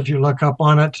articles you look up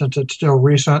on it, since it's still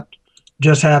recent,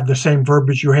 just have the same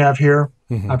verbiage you have here.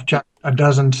 Mm-hmm. I've checked a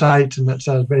dozen sites, and it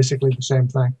says basically the same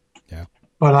thing. Yeah.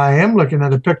 But I am looking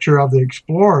at a picture of the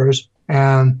Explorers,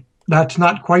 and that's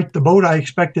not quite the boat I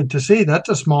expected to see. That's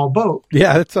a small boat.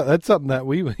 Yeah, that's something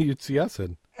that you'd see us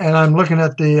in. And I'm looking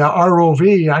at the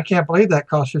ROV. I can't believe that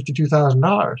cost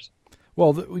 $52,000.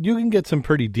 Well, you can get some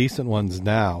pretty decent ones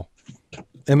now.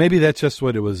 And maybe that's just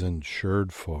what it was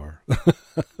insured for.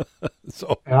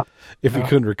 So if you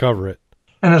couldn't recover it.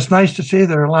 And it's nice to see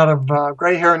there are a lot of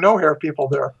gray hair, no hair people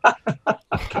there.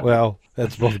 Well,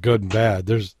 that's both good and bad.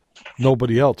 There's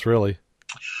nobody else, really.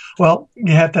 Well,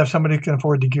 you have to have somebody who can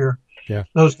afford the gear. Yeah.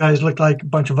 Those guys look like a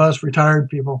bunch of us retired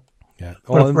people. Yeah.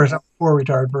 Well, of course, I'm a poor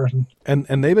retired person. And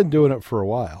they've been doing it for a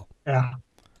while. Yeah.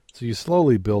 So you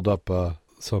slowly build up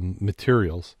some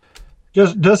materials.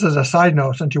 Just as a side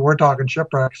note, since you were talking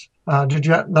shipwrecks, did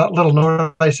you get that little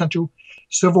note I sent you?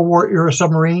 Civil War era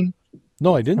submarine?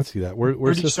 No, I didn't see that.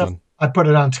 Where's this one? I put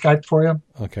it on Skype for you.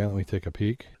 Okay, let me take a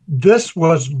peek. This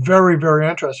was very, very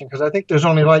interesting because I think there's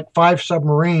only like 5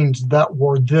 submarines that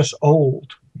were this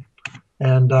old.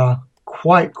 And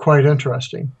quite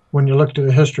interesting when you look to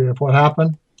the history of what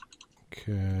happened.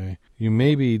 Okay. You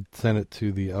maybe sent it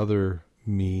to the other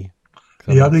me.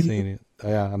 The other? I'm not seeing it.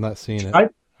 Yeah, I'm not seeing it.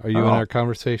 Are you in our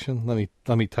conversation?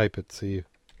 Let me type it, see.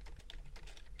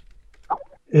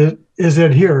 Is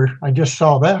it here? I just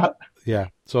saw that. Yeah.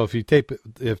 So if you type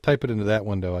it into that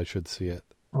window, I should see it.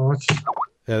 Oh,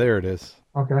 yeah, there it is.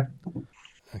 Okay.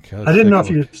 Okay. I didn't know if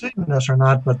you'd seen this or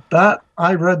not, but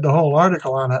I read the whole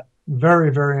article on it.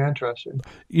 Very, very interesting.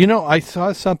 I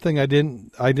saw something a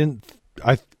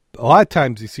lot of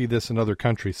times you see this in other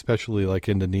countries, especially like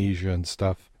Indonesia and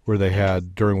stuff, where they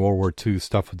had, during World War II,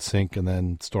 stuff would sink and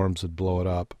then storms would blow it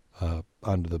up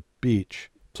onto the beach.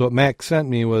 So what Mac sent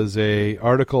me was a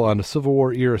article on a Civil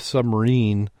War era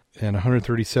submarine and a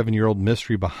 137-year-old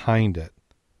mystery behind it.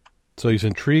 So he's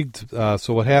intrigued.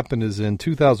 So what happened is in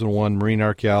 2001, marine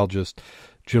archaeologist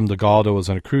Jim DeGaldo was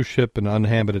on a cruise ship in the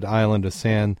uninhabited island of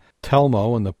San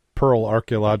Telmo in the Pearl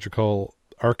Archipelago.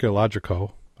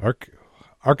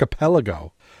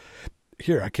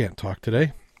 Here, I can't talk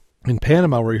today. In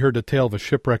Panama, where he heard the tale of a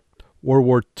shipwrecked World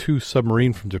War II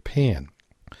submarine from Japan.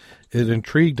 It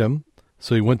intrigued him,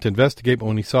 so he went to investigate, but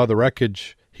when he saw the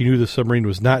wreckage, he knew the submarine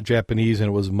was not Japanese and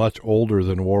it was much older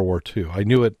than World War II. I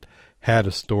knew it had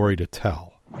a story to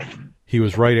tell. He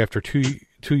was right. After two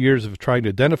years of trying to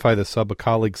identify the sub, a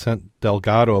colleague sent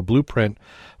Delgado a blueprint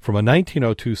from a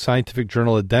 1902 scientific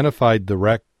journal identified the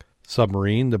wrecked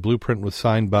submarine. The blueprint was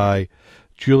signed by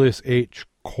Julius H.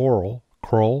 Kroll,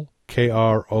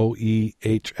 K-R-O-E-H-L,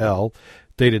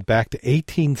 dated back to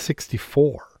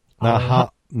 1864.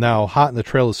 Now hot in the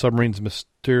trail of the submarine's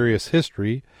mysterious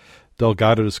history,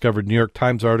 Delgado discovered a New York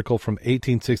Times article from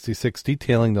 1866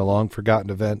 detailing the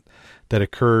long-forgotten event that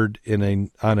occurred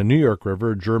on a New York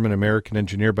river. A German-American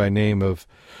engineer by the name of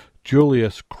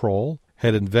Julius Kroll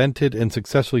had invented and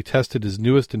successfully tested his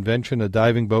newest invention, a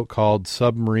diving boat called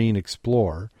Submarine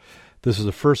Explorer. This is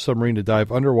the first submarine to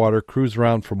dive underwater, cruise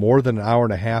around for more than an hour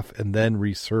and a half, and then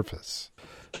resurface.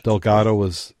 Delgado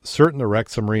was certain the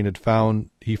wrecked submarine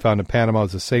he found in Panama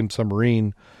was the same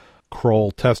submarine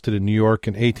Kroll tested in New York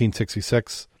in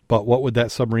 1866. But what would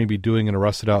that submarine be doing in a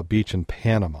rusted-out beach in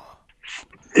Panama?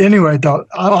 Anyway, though,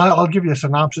 I'll give you a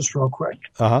synopsis real quick.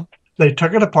 Uh-huh. They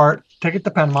took it apart, took it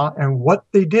to Panama, and what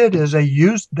they did is they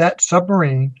used that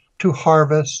submarine to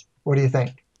harvest, what do you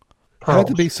think? Pearls. It had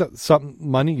to be something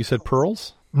money. You said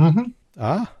pearls? Mm-hmm.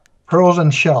 Ah. Pearls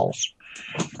and shells.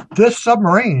 This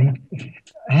submarine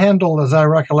handled, as I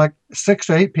recollect, 6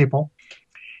 to 8 people.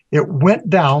 It went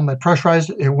down. They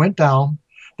pressurized it. It went down.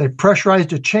 They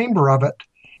pressurized a chamber of it.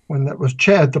 When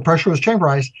the pressure was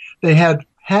chamberized, they had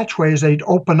hatchways they'd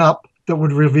open up that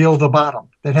would reveal the bottom.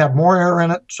 They'd have more air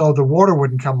in it so the water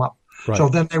wouldn't come up. Right. So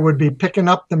then they would be picking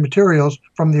up the materials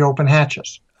from the open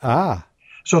hatches. Ah.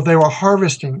 So they were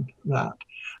harvesting that.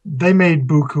 They made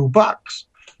buku bucks.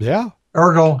 Yeah.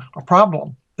 Ergo, a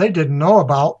problem. They didn't know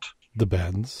about the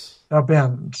bends.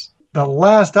 The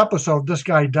last episode, this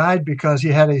guy died because he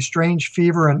had a strange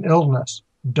fever and illness.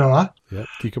 Duh. Yep,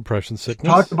 decompression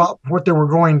sickness. Talked about what they were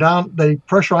going down. They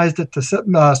pressurized it to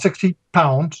 60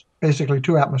 pounds, basically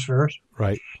 2 atmospheres.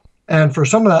 Right. And for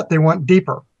some of that, they went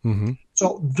deeper. Mm-hmm.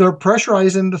 So they're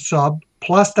pressurizing the sub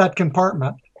plus that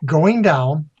compartment, going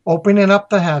down, opening up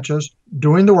the hatches,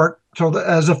 doing the work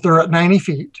as if they're at 90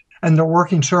 feet, and they're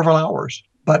working several hours.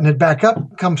 Button it back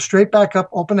up, come straight back up,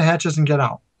 open the hatches, and get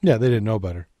out. Yeah, they didn't know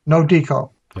better. No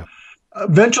deco. Yeah.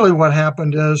 Eventually what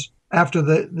happened is after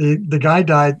the guy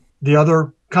died, the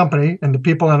other company and the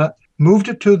people in it moved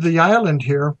it to the island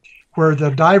here where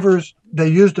they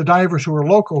used the divers who were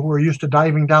local, who were used to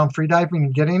diving down, free diving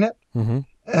and getting it. Mm-hmm.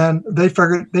 And they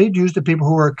figured they'd use the people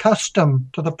who were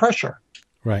accustomed to the pressure.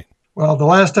 Right. Well, the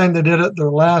last time they did it,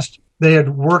 they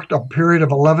had worked a period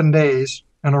of 11 days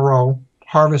in a row,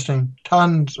 harvesting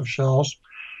tons of shells.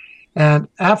 And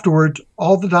afterwards,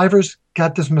 all the divers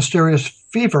got this mysterious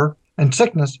fever and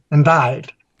sickness and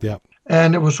died. Yeah.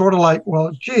 And it was sort of like,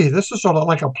 well, gee, this is sort of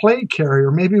like a plague carrier.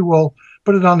 Maybe we'll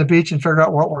put it on the beach and figure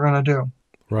out what we're going to do.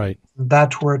 Right.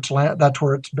 That's where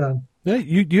it's been. Yeah,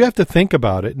 you have to think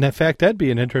about it. And in fact, that'd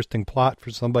be an interesting plot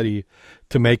for somebody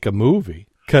to make a movie.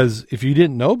 Because if you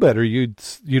didn't know better,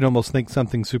 you'd almost think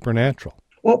something supernatural.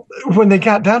 Well, when they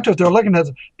got down to it, they're looking at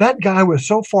that guy was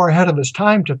so far ahead of his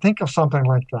time to think of something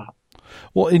like that.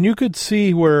 Well, and you could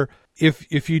see where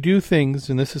if you do things,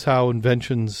 and this is how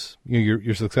inventions,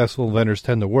 your successful inventors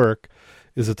tend to work,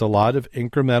 is it's a lot of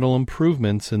incremental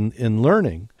improvements in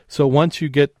learning. So once you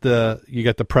get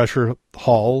the pressure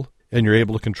hull and you're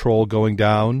able to control going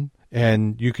down,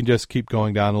 and you can just keep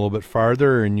going down a little bit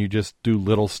farther, and you just do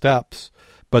little steps.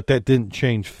 But that didn't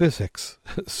change physics.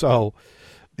 So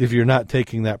if you're not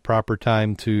taking that proper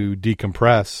time to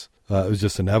decompress, it was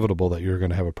just inevitable that you're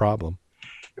going to have a problem.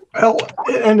 Well,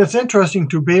 and it's interesting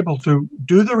to be able to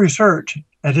do the research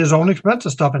at his own expense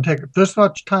and stuff and take this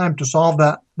much time to solve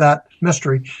that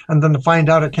mystery, and then to find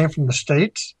out it came from the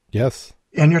States. Yes.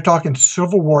 And you're talking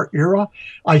Civil War era.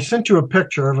 I sent you a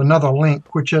picture of another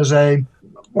link, which is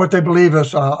what they believe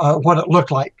is what it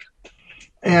looked like.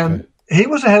 And He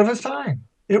was ahead of his time.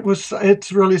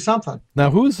 It's really something. Now,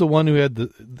 who is the one who had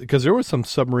because there were some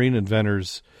submarine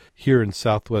inventors here in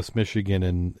Southwest Michigan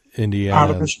and Indiana.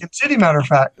 Out of Michigan City, matter of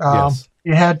fact. Yes.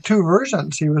 He had two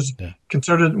versions. He was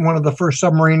considered one of the first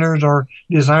submariners or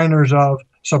designers of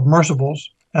submersibles,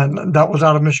 and that was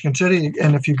out of Michigan City.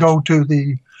 And if you go to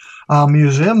the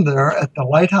museum there at the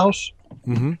lighthouse,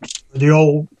 the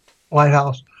old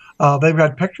lighthouse, they've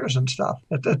got pictures and stuff.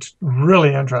 It's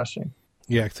really interesting.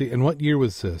 Yeah, see, and what year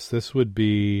was this? This would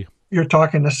be... You're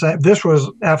talking the same. This was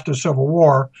after Civil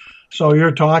War, so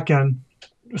you're talking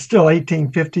still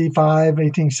 1855,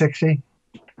 1860.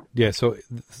 Yeah, so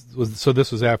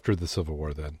this was after the Civil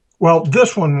War then? Well,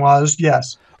 this one was,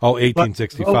 yes. Oh,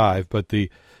 1865, but the...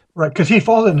 Right, because he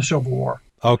fought in the Civil War.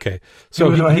 Okay,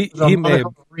 so he may have...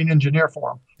 Marine engineer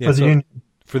for him, for the Union.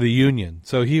 For the Union.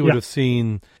 So he would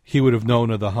have known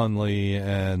of the Hunley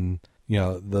and...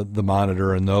 the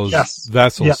Monitor and those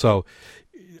vessels. Yeah. So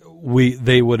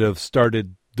they would have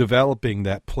started developing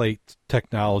that plate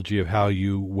technology of how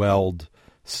you weld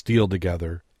steel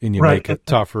together and you make it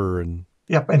tougher. And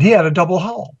he had a double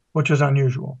hull, which is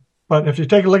unusual. But if you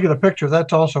take a look at the picture,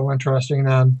 that's also interesting.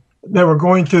 And they were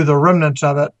going through the remnants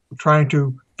of it, trying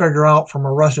to figure out from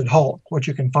a rusted hull what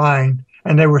you can find.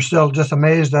 And they were still just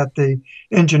amazed at the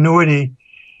ingenuity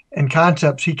and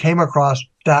concepts he came across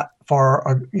that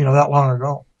that long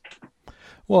ago.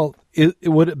 Well,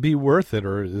 would it be worth it,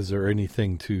 or is there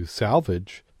anything to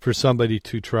salvage for somebody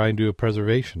to try and do a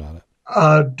preservation on it?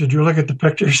 Did you look at the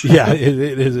pictures? Yeah, it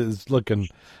is looking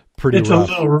pretty rough.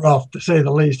 It's a little rough, to say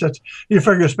the least. You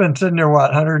figure it's been sitting there,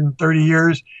 130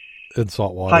 years? In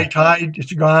salt water. High tide,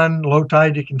 it's gone. Low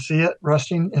tide, you can see it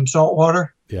rusting in salt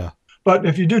water. Yeah. But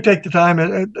if you do take the time,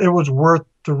 it was worth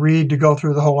the read to go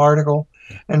through the whole article.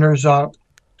 And there's a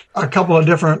couple of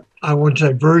different, I wouldn't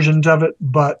say versions of it,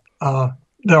 but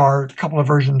there are a couple of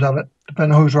versions of it,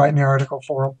 depending on who's writing the article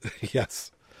for them.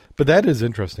 Yes. But that is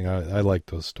interesting. I like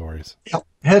those stories. Yep.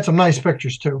 It had some nice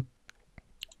pictures, too.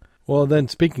 Well, then,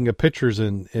 speaking of pictures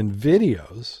and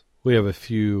videos, we have a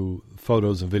few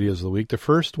photos and videos of the week. The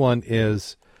first one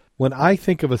is, when I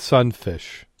think of a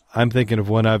sunfish, I'm thinking of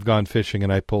when I've gone fishing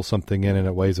and I pull something in and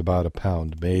it weighs about a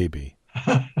pound, maybe.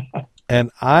 And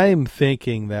I'm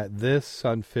thinking that this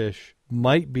sunfish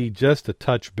might be just a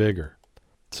touch bigger.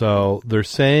 So they're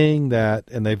saying that,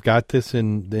 and they've got this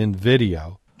in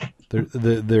video,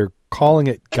 they're calling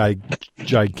it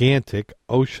gigantic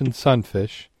ocean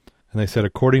sunfish. And they said,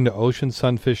 according to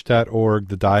oceansunfish.org,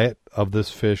 the diet of this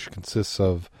fish consists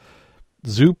of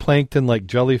zooplankton like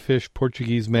jellyfish,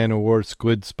 Portuguese man o' war,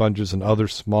 squid, sponges, and other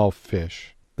small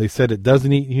fish. They said it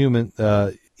doesn't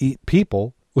eat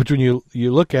people, which when you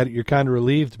look at it, you're kind of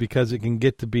relieved because it can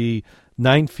get to be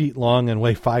 9 feet long and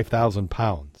weigh 5,000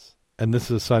 pounds. And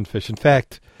this is a sunfish. In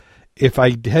fact, if I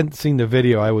hadn't seen the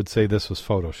video, I would say this was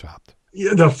photoshopped.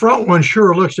 Yeah, the front one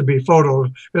sure looks to be photos.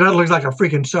 That looks like a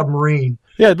freaking submarine.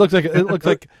 Yeah, it looks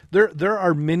like there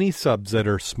are mini subs that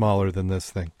are smaller than this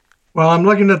thing. Well, I'm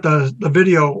looking at the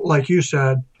video, like you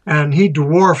said, and he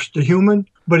dwarfs the human,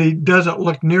 but he doesn't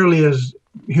look nearly as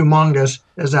humongous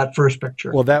as that first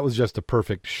picture. Well, that was just a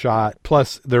perfect shot.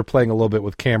 Plus, they're playing a little bit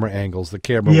with camera angles. The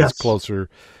camera was closer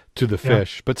to the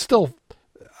fish, but still,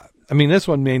 I mean, this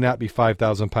one may not be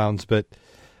 5,000 pounds, but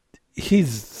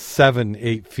he's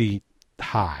 7-8 feet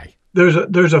high.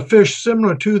 There's a fish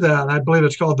similar to that. I believe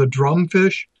it's called the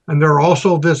drumfish, and they're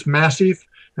also this massive,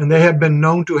 and they have been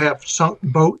known to have sunk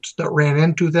boats that ran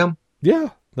into them.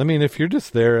 Yeah. I mean, if you're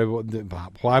just there,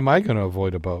 why am I going to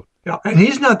avoid a boat? Yeah, and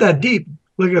he's not that deep.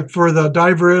 Look at for the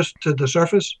diver is to the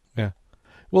surface. Yeah.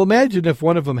 Well, imagine if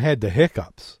one of them had the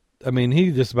hiccups. I mean,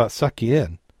 he'd just about suck you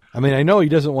in. I mean, I know he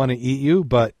doesn't want to eat you,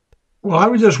 but... Well, I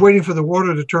was just waiting for the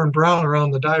water to turn brown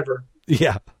around the diver.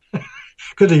 Yeah.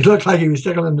 Because he looked like he was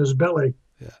tickling his belly.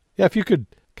 Yeah. Yeah, if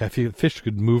the fish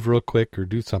could move real quick or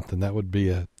do something, that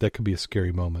could be a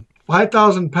scary moment.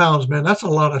 5,000 pounds, man, that's a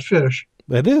lot of fish.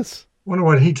 It is. Wonder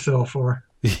what he'd sell for.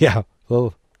 Yeah.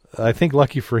 Well, I think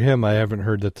lucky for him, I haven't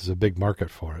heard that there's a big market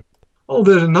for it. Oh,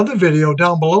 there's another video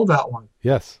down below that one.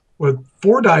 Yes. With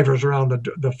 4 divers around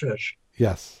the fish.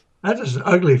 Yes. That is an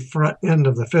ugly front end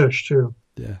of the fish, too.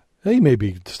 Yeah. He may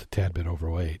be just a tad bit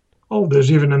overweight. Oh,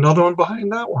 there's even another one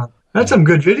behind that one. That's some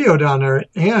good video down there.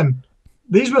 And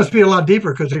these must be a lot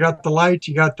deeper because they got the lights,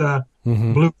 you got the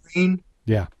blue-green.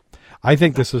 Yeah. I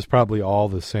think this is probably all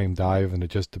the same dive, and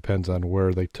it just depends on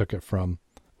where they took it from,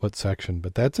 what section.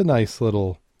 But that's a nice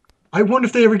little... I wonder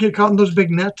if they ever get caught in those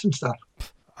big nets and stuff.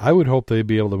 I would hope they'd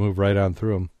be able to move right on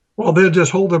through them. Well, they'll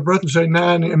just hold their breath and say,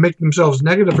 nah, and make themselves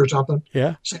negative or something.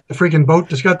 Yeah. Say the freaking boat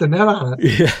that's got the net on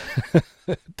it. Yeah.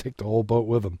 Take the whole boat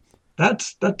with them.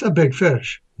 That's a big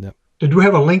fish. Yep. Did we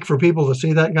have a link for people to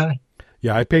see that guy?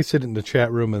 Yeah, I pasted it in the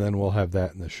chat room, and then we'll have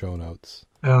that in the show notes.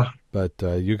 Yeah. But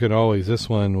you can always, this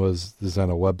one is on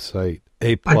a website,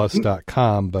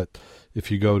 aplus.com, but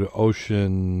if you go to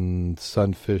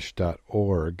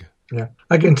oceansunfish.org. Yeah.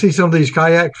 I can see some of these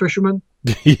kayak fishermen.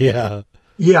 Yeah.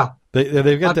 Yeah.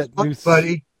 They've got that new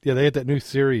buddy. Yeah, they had that new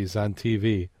series on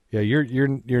TV. Yeah,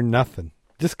 you're nothing.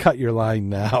 Just cut your line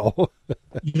now.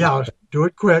 Yeah, do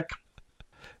it quick.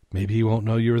 Maybe he won't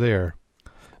know you're there.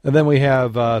 And then we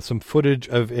have some footage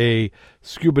of a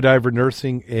scuba diver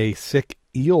nursing a sick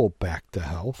eel back to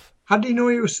health. How did he know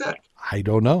he was sick? I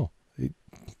don't know.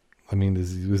 I mean,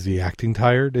 was he acting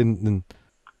tired? And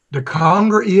the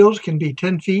conger eels can be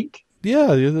 10 feet?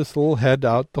 Yeah, this little head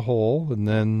out the hole, and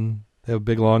then they have a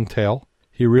big long tail.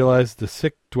 He realized the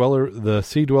sea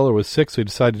dweller was sick, so he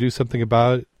decided to do something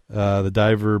about it. The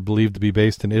diver, believed to be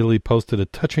based in Italy, posted a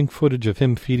touching footage of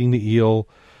him feeding the eel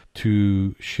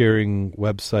to sharing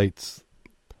websites.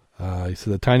 He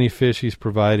said the tiny fish he's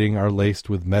providing are laced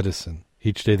with medicine.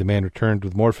 Each day the man returned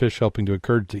with more fish, helping to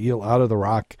encourage the eel out of the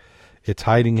rock it's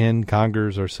hiding in.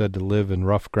 Congers are said to live in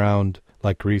rough ground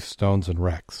like reef stones and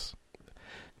wrecks,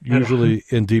 usually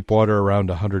in deep water around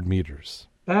 100 meters.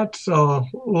 That's a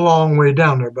long way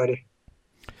down there, buddy.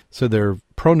 So they're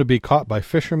prone to be caught by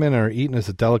fishermen and are eaten as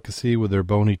a delicacy, with their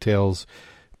bony tails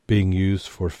being used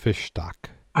for fish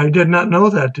stock. I did not know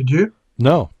that, did you?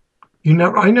 No.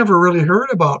 I never really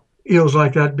heard about eels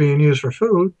like that being used for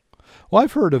food. Well,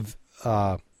 I've heard of,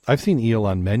 I've seen eel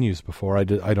on menus before. I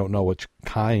don't know which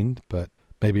kind, but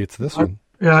maybe it's this one.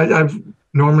 Yeah, I've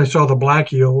normally saw the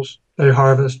black eels. They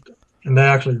harvest and they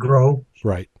actually grow.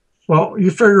 Right. Well,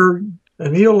 you figure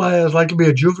an eel is likely to be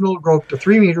a juvenile, grow up to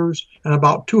 3 meters and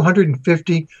about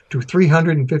 250 to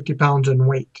 350 pounds in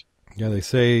weight. Yeah, they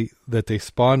say that they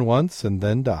spawn once and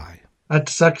then die. That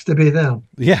sucks to be them.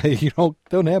 Yeah, you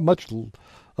don't have much of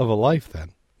a life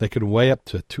then. They could weigh up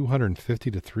to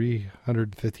 250 to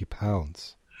 350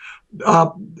 pounds.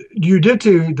 You did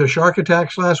see the shark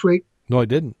attacks last week? No, I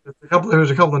didn't. There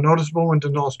was a couple of noticeable ones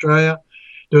in Australia.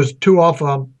 There's 2 off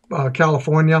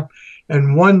California,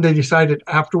 and one they decided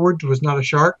afterwards was not a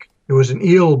shark. It was an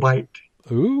eel bite.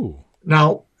 Ooh.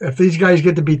 Now, if these guys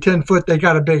get to be 10 foot, they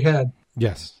got a big head.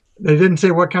 Yes. They didn't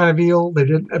say what kind of eel. They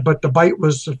didn't, but the bite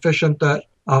was sufficient that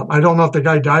I don't know if the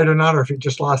guy died or not, or if he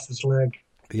just lost his leg.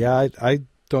 Yeah, I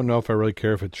don't know if I really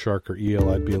care if it's shark or eel.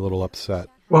 I'd be a little upset.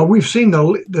 Well, we've seen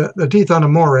the teeth on a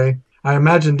moray. I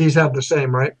imagine these have the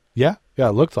same, right? Yeah, it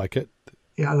looks like it.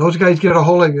 Yeah, those guys get a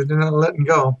hold of you. They're not letting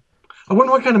go. I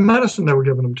wonder what kind of medicine they were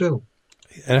giving them, too.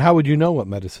 And how would you know what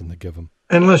medicine to give them?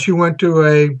 Unless you went to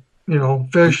a,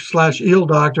 fish/eel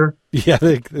doctor. Yeah,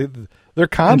 they're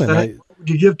common. What would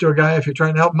you give to a guy if you're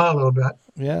trying to help him out a little bit?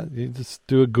 Yeah, you just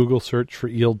do a Google search for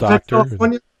eel doctor.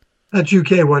 That's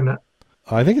UK, wasn't it?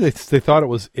 I think they thought it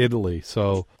was Italy,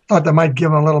 so... Thought they might give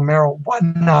them a little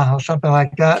marijuana or something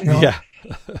like that. Yeah.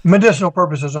 Medicinal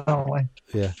purposes only.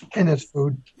 Yeah. And it's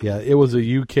food. Yeah, it was a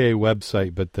UK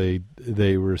website, but they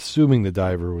were assuming the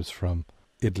diver was from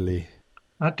Italy.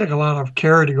 That took a lot of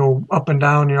care to go up and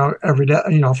down, every day,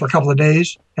 for a couple of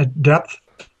days at depth.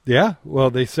 Yeah,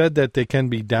 well, they said that they can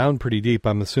be down pretty deep.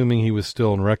 I'm assuming he was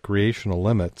still in recreational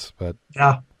limits, but...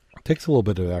 Yeah. Takes a little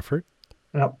bit of effort.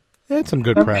 Yep. And some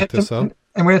good practice, though.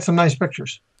 And we had some nice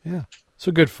pictures. Yeah.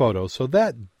 So good photos. So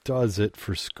that does it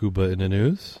for scuba in the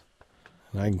news.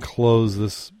 And I can close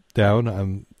this down.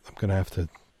 I'm going to have to...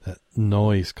 That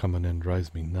noise coming in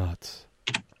drives me nuts.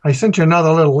 I sent you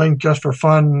another little link just for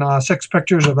fun. 6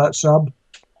 pictures of that sub.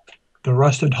 The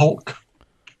Rusted Hulk.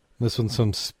 This one's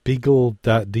some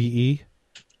Spiegel.de?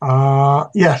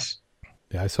 Yes.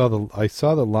 Yeah, I saw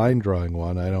the line drawing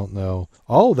one. I don't know.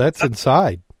 Oh, that's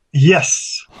inside.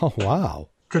 Yes. Oh, wow.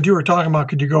 Because you were talking about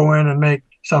could you go in and make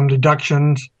some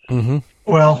deductions? Mm-hmm.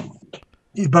 Well,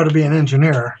 you better be an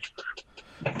engineer.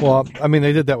 Well, I mean,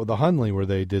 they did that with the Hunley where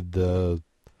they did the,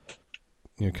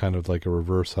 kind of like a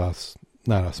reverse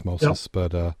not osmosis,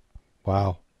 but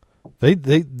wow.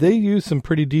 They use some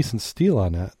pretty decent steel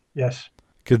on that. Yes.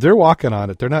 Because they're walking on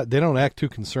it. They don't act too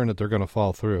concerned that they're going to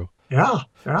fall through. Yeah.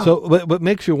 So what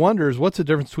makes you wonder is what's the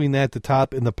difference between that at the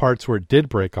top and the parts where it did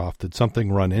break off? Did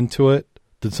something run into it?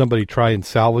 Did somebody try and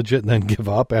salvage it and then give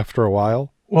up after a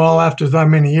while? Well, after that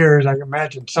many years, I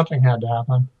imagine something had to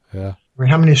happen. Yeah. I mean,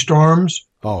 how many storms?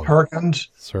 Oh, hurricanes?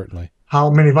 Certainly.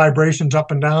 How many vibrations up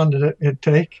and down did it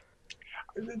take?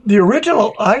 The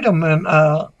original item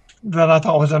that I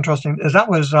thought was interesting is that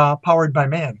was powered by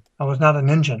man. That was not an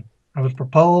engine. It was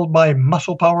propelled by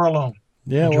muscle power alone.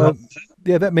 Yeah,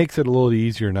 that makes it a little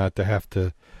easier not to have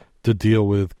to deal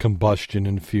with combustion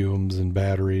and fumes and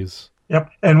batteries. Yep.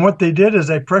 And what they did is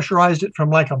they pressurized it from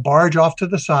like a barge off to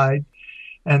the side,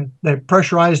 and they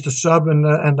pressurized the sub and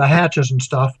the hatches and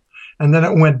stuff. And then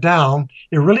it went down.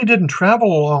 It really didn't travel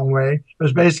a long way. It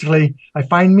was basically, I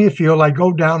find me a field, I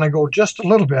go down, I go just a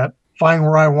little bit, find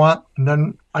where I want, and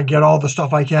then I get all the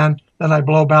stuff I can, then I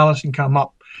blow ballast and come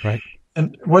up. Right.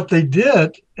 And what they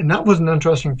did, and that was an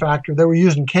interesting factor, they were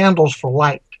using candles for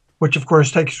light, which of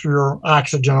course takes your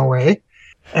oxygen away.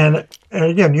 And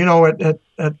again,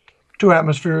 at 2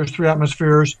 atmospheres, 3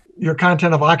 atmospheres, your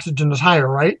content of oxygen is higher,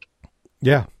 right?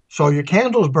 Yeah. So your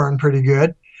candles burn pretty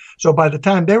good. So by the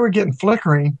time they were getting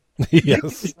flickering,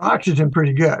 yes, oxygen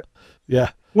pretty good. Yeah.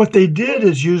 What they did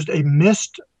is used a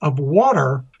mist of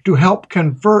water to help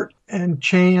convert and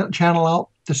channel out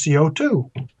the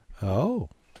CO2. Oh.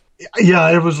 Yeah,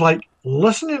 it was like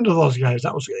listening to those guys.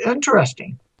 That was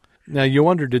interesting. Now, you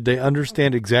wonder, did they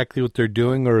understand exactly what they're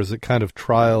doing, or is it kind of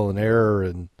trial and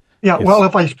error? Yeah, well,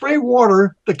 if I spray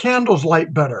water, the candles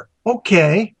light better.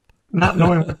 Okay, not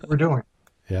knowing what we're doing.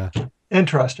 Yeah.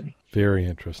 Interesting. Very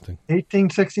interesting.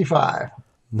 1865.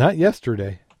 Not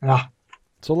yesterday. Yeah.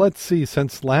 So let's see.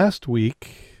 Since last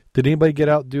week, did anybody get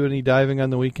out and do any diving on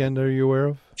the weekend? Are you aware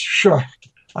of? Sure.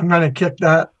 I'm going to kick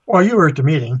that. Well, you were at the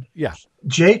meeting. Yeah.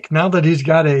 Jake, now that he's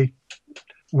got a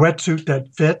wetsuit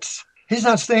that fits, he's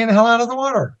not staying the hell out of the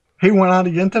water. He went out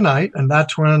again tonight, and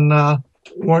that's when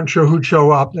weren't sure who'd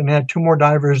show up. Then had 2 more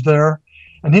divers there,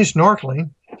 and he's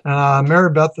snorkeling.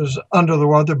 Mary Beth is under the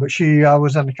weather, but she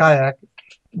was in the kayak,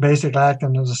 basically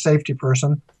acting as a safety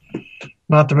person.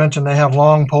 Not to mention they have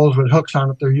long poles with hooks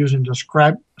on it they're using to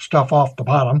scrape stuff off the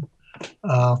bottom.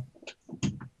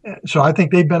 So I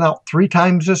think they've been out 3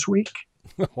 times this week.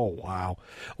 Oh, wow.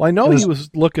 Well, I know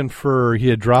he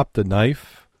had dropped the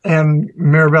knife. And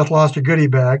Mary Beth lost a goodie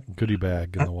bag.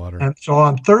 In the water. And so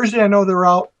on Thursday, I know they're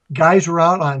out. Guys were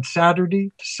out on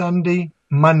Saturday, Sunday,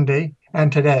 Monday,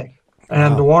 and today.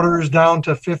 And The water is down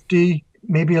to 50,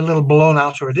 maybe a little below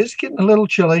now, so it is getting a little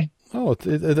chilly. Oh,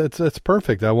 it's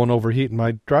perfect. I won't overheat in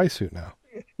my dry suit now.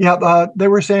 Yeah, they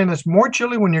were saying it's more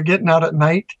chilly when you're getting out at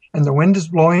night and the wind is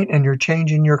blowing and you're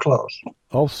changing your clothes.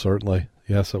 Oh, certainly.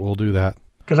 Yes, it will do that.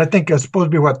 Because I think it's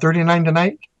supposed to be, 39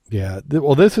 tonight? Yeah.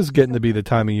 Well, this is getting to be the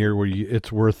time of year where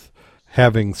it's worth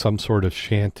having some sort of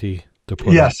shanty to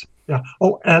put Yes. Yeah.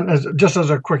 Oh, and just as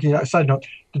a quick side note,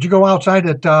 did you go outside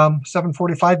at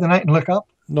 7:45 tonight and look up?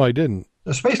 No, I didn't.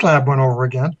 The Space Lab went over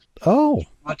again. Oh.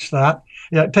 Watch that.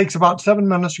 Yeah, it takes about 7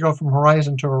 minutes to go from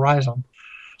horizon to horizon.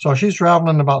 So she's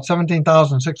traveling about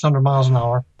 17,600 miles an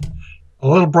hour. A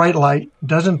little bright light,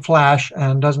 doesn't flash,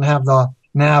 and doesn't have the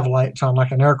nav lights on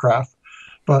like an aircraft.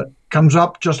 But comes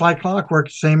up just like clockwork,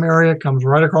 same area, comes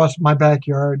right across my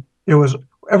backyard.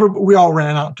 We all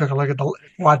ran out and took a look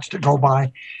watched it go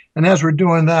by. And as we're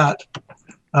doing that,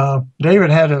 David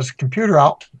had his computer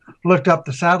out, looked up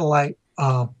the satellite.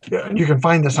 You can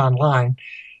find this online.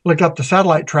 Looked up the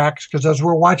satellite tracks, because as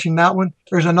we're watching that one,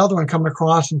 there's another one coming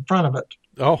across in front of it.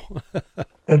 Oh.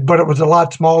 But it was a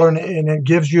lot smaller, and it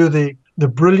gives you the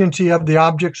brilliancy of the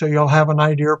object, so you'll have an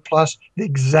idea, plus the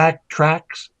exact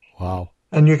tracks. Wow.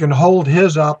 And you can hold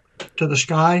his up to the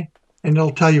sky, and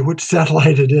it'll tell you which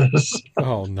satellite it is.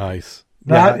 Oh, nice.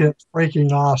 That is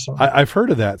freaking awesome. I've heard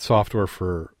of that software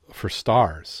for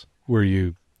stars, where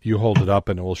you You hold it up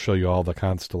and it will show you all the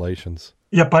constellations.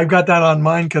 Yep, I've got that on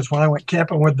mine because when I went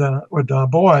camping with the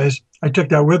boys, I took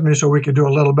that with me so we could do a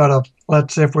little bit of,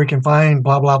 let's see if we can find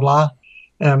blah, blah, blah.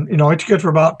 And, it's good for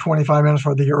about 25 minutes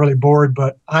for the early board,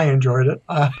 but I enjoyed it.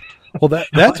 Well,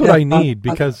 that's what I need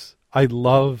because I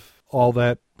love all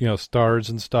that, stars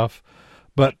and stuff.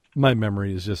 But my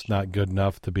memory is just not good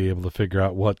enough to be able to figure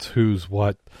out what's who's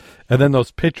what. And then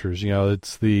those pictures,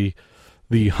 it's the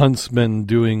huntsman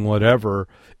doing whatever,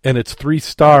 and it's 3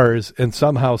 stars, and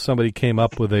somehow somebody came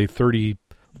up with a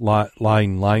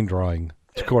 30-line drawing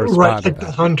to correspond. Right, like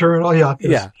the hunter. Oh, yeah.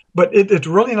 Yeah. But it's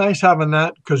really nice having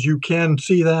that because you can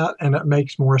see that, and it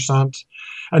makes more sense.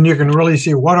 And you can really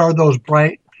see what are those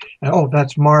bright, and,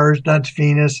 that's Mars, that's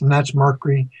Venus, and that's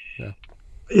Mercury. Yeah.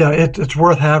 Yeah, it's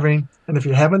worth having. And if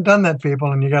you haven't done that,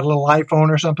 people, and you got a little iPhone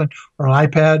or something or an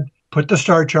iPad, put the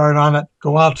star chart on it,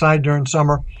 go outside during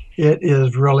summer. It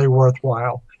is really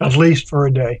worthwhile, at least for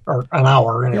a day or an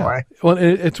hour anyway. Yeah. Well,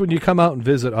 it's when you come out and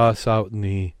visit us out in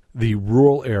the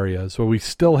rural areas where we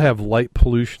still have light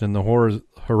pollution in the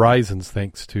horizons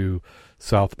thanks to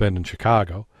South Bend and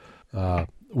Chicago.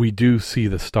 We do see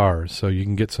the stars, so you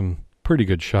can get some pretty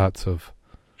good shots of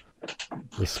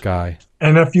the sky.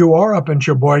 And if you are up in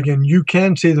Sheboygan, you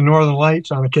can see the Northern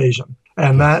Lights on occasion.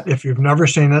 And that, if you've never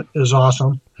seen it, is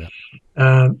awesome. Yeah.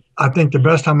 And I think the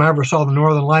best time I ever saw the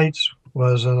Northern Lights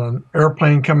was in an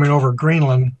airplane coming over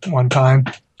Greenland one time.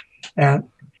 And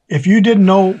if you didn't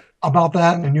know about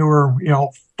that and you were,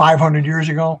 500 years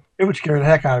ago, it would scare the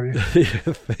heck out of you.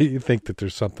 You think that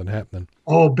there's something happening.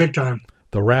 Oh, big time.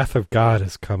 The wrath of God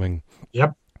is coming.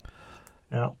 Yep.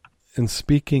 Yeah. And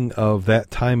speaking of that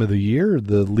time of the year,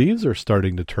 the leaves are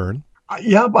starting to turn.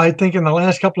 Yeah, I think in the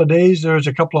last couple of days, there's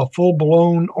a couple of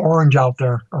full-blown orange out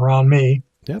there around me.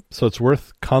 Yep, so it's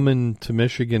worth coming to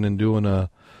Michigan and doing a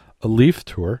leaf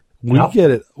tour. We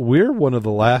get it. We're one of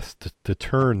the last to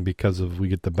turn because we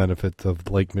get the benefits of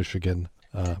Lake Michigan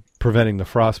preventing the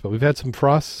frost. But we've had some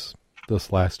frosts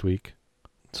this last week.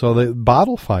 So the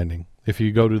bottle finding. If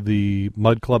you go to the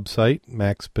Mud Club site,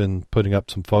 Mack's been putting up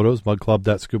some photos,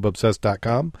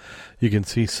 mudclub.scubaobsessed.com. You can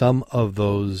see some of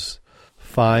those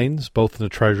finds, both in the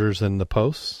treasures and the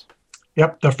posts.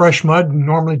 Yep, the fresh mud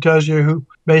normally tells you who,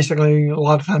 basically, a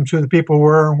lot of times who the people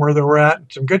were and where they were at.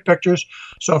 Some good pictures.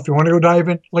 So if you want to go dive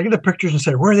in, look at the pictures and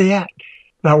say, where are they at?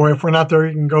 That way, if we're not there,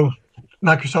 you can go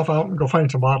knock yourself out and go find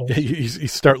some bottles. Yeah, you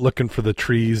start looking for the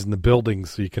trees and the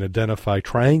buildings so you can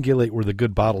triangulate where the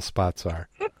good bottle spots are.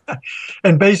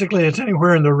 And basically, it's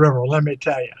anywhere in the river, let me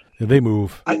tell you. Yeah, they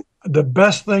move. The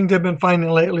best thing they've been finding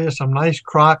lately is some nice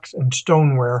crocks and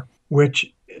stoneware,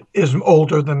 which is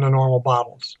older than the normal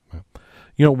bottles.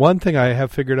 One thing I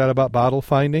have figured out about bottle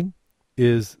finding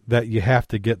is that you have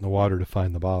to get in the water to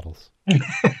find the bottles.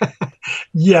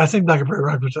 Yeah, it seems like a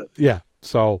prerequisite. Yeah,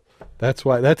 so that's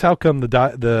how come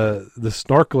the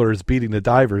snorkeler is beating the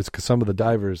divers, because some of the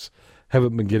divers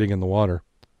haven't been getting in the water.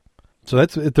 So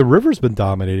the river's been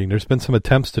dominating. There's been some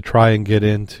attempts to try and get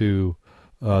into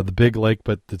the big lake,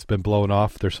 but it's been blown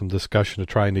off. There's some discussion of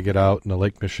trying to get out into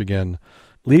Lake Michigan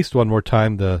at least one more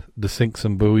time to sink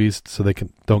some buoys so they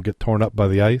don't get torn up by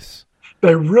the ice.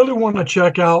 They really want to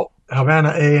check out Havana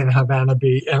A and Havana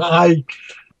B, and I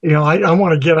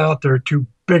want to get out there too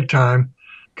big time,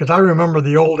 because I remember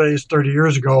the old days 30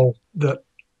 years ago that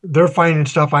they're finding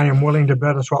stuff I am willing to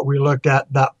bet is what we looked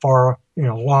at that far,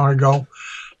 long ago.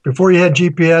 Before you had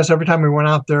GPS, every time we went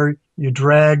out there, you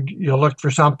looked for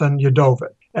something, you dove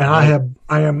it. And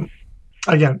I am,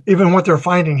 again, even what they're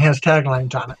finding has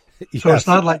taglines on it. Yes. So it's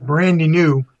not like brandy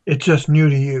new, it's just new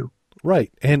to you.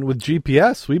 Right. And with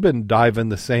GPS, we've been diving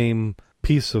the same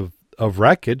piece of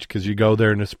wreckage, because you go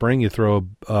there in the spring, you throw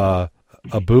a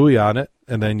buoy on it,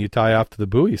 and then you tie off to the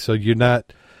buoy. So you're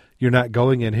not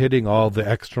going and hitting all the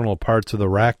external parts of the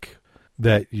wreck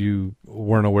that you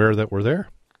weren't aware that were there.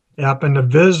 Yep, and the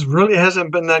viz really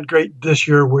hasn't been that great this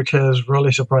year, which has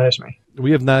really surprised me.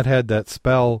 We have not had that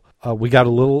spell. We got a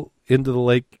little into the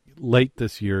lake late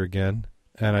this year again,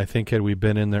 and I think had we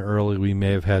been in there early, we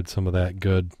may have had some of that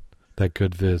good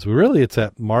viz. It's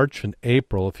at March and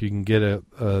April. If you can get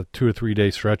a 2 or 3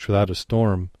 day stretch without a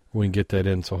storm, we can get that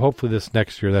in. So hopefully this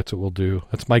next year, that's what we'll do.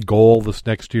 That's my goal this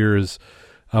next year, is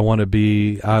I want to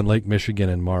be on Lake Michigan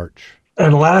in March.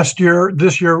 And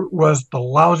this year was the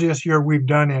lousiest year we've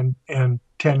done in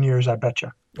 10 years, I bet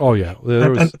you. Oh, yeah.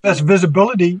 And the best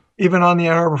visibility, even on the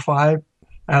Ann Arbor 5,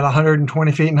 at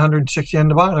 120 feet and 160 on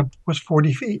the bottom, was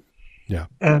 40 feet. Yeah.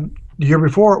 And the year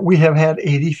before, we have had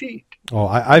 80 feet. Oh,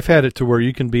 I've had it to where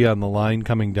you can be on the line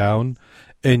coming down,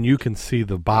 and you can see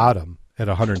the bottom at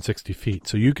 160 feet.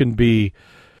 So you can be,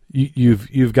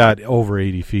 you've got over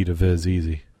 80 feet of viz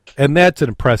easy. And that's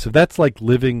impressive. That's like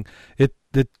living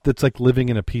that's like living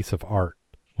in a piece of art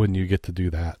when you get to do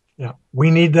that. Yeah,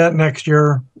 we need that next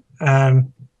year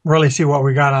and really see what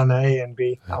we got on the A and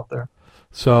B out there.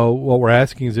 So what we're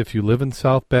asking is, if you live in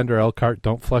South Bend or Elkhart,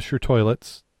 don't flush your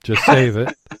toilets. Just save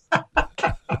it.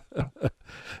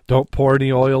 Don't pour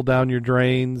any oil down your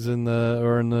drains in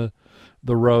the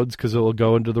roads, because it will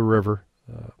go into the river.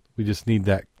 We just need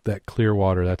that clear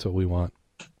water. That's what we want.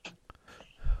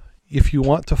 If you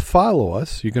want to follow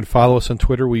us, you can follow us on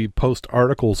Twitter. We post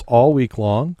articles all week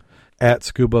long at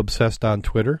Scuba Obsessed on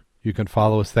Twitter. You can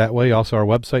follow us that way. Also, our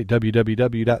website,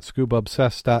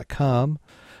 www.scubaobsessed.com.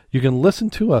 You can listen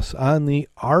to us on the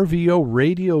RVO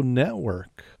Radio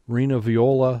Network, Reno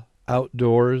Viola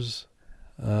Outdoors.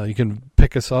 You can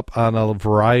pick us up on a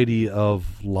variety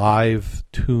of live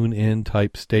tune-in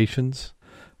type stations.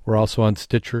 We're also on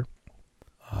Stitcher.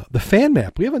 The fan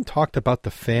map. We haven't talked about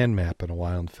the fan map in a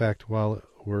while. In fact, while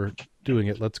we're doing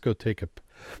it, let's go take a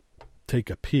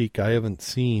peek. I haven't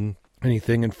seen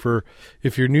anything. And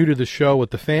if you're new to the show,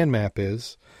 what the fan map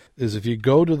is if you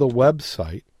go to the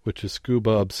website, which is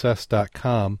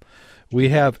scubaobsessed.com, we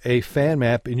have a fan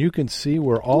map, and you can see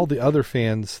where all the other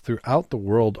fans throughout the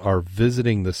world are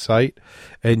visiting the site.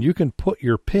 And you can put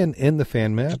your pin in the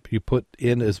fan map. You put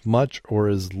in as much or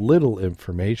as little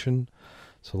information.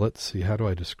 So let's see, how do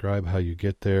I describe how you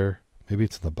get there? Maybe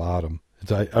it's in the bottom.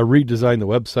 I redesigned the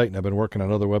website, and I've been working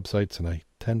on other websites, and I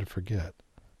tend to forget.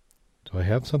 Do I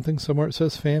have something somewhere that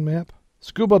says fan map?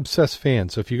 Scuba Obsessed Fan.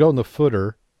 So if you go in the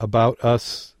footer, About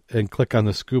Us, and click on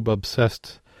the Scuba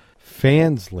Obsessed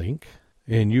Fans link,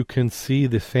 and you can see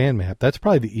the fan map. That's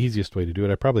probably the easiest way to do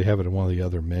it. I probably have it in one of the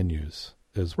other menus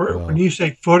as well. When you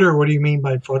say footer, what do you mean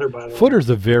by footer, by the way? Footer's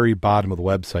the very bottom of the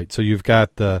website. So you've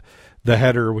got the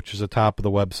header, which is the top of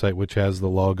the website, which has the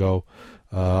logo.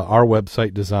 Our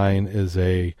website design is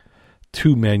a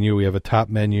two menu. We have a top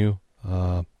menu,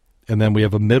 and then we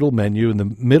have a middle menu. And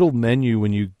the middle menu,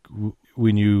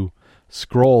 when you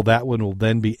scroll, that one will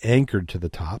then be anchored to the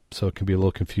top, so it can be a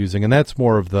little confusing. And that's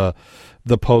more of the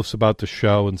posts about the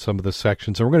show and some of the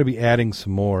sections. And we're going to be adding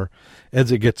some more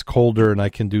as it gets colder and I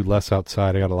can do less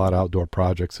outside. I got a lot of outdoor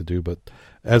projects to do, but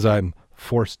as I'm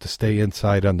forced to stay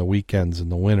inside on the weekends in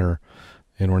the winter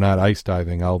and we're not ice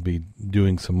diving, I'll be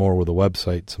doing some more with the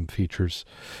website, some features.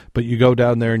 But you go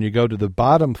down there and you go to the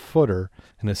bottom footer,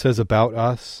 and it says About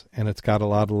Us, and it's got a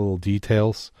lot of little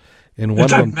details. And one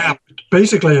it's of a them, map. It's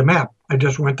basically a map. I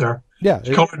just went there. Yeah.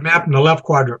 It's colored map in the left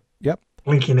quadrant. Yep.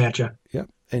 Linking at you. Yep.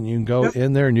 And you can go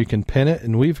in there and you can pin it.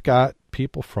 And we've got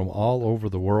people from all over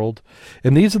the world.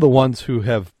 And these are the ones who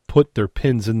have put their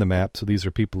pins in the map. So these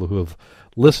are people who have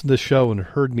listened to the show and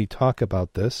heard me talk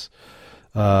about this.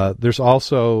 There's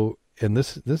also, and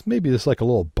this maybe this is like a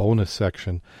little bonus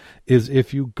section, is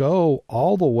if you go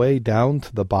all the way down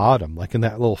to the bottom, like in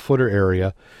that little footer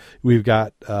area, we've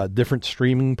got different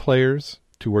streaming players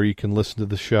to where you can listen to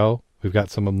the show. We've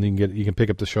got some of them you can pick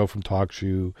up the show from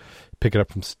TalkShoe, pick it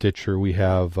up from Stitcher. We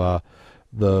have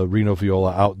the Reno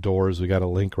Viola Outdoors. We got a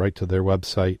link right to their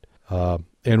website,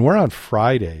 and we're on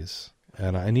Fridays.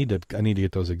 And I need to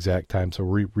get those exact times. So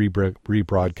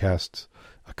rebroadcasts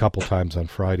a couple times on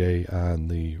Friday on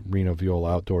the Reno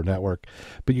Viola Outdoor Network.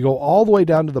 But you go all the way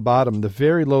down to the bottom. The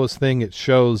very lowest thing, it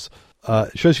shows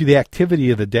you the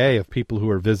activity of the day of people who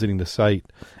are visiting the site,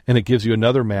 and it gives you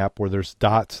another map where there's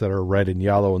dots that are red and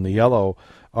yellow, and the yellow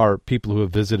are people who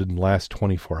have visited in the last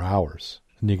 24 hours,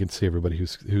 and you can see everybody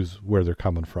who's where they're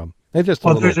coming from. And just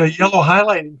there's a yellow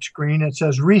highlighting screen that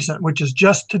says recent, which is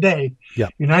just today. Yeah.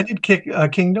 United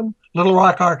Kingdom, Little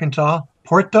Rock, Arkansas,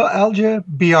 Porto Alegre,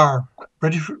 BR,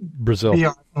 Brazil. BR, I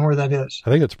don't know where that is. I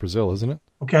think it's Brazil, isn't it?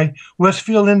 Okay.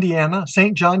 Westfield, Indiana,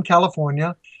 St. John,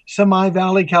 California, Semi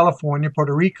Valley, California,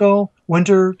 Puerto Rico,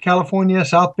 Winter, California,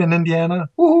 South Bend, Indiana,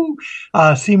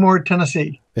 Seymour,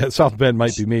 Tennessee. Yeah, South Bend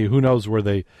might be me. Who knows where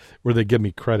they give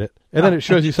me credit? And then it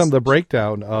shows you some of the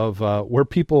breakdown of where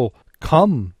people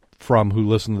come from who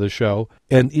listen to the show.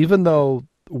 And even though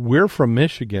we're from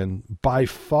Michigan, by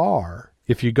far,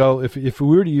 if we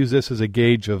were to use this as a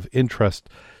gauge of interest,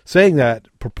 saying that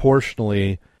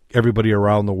proportionally everybody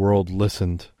around the world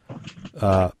listened,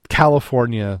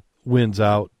 California wins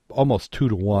out almost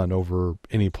 2-1 over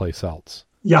any place else.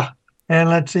 Yeah. And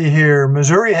let's see here.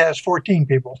 Missouri has 14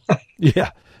 people. Yeah.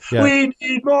 We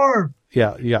need more.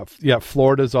 Yeah.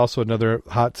 Florida is also another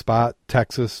hot spot.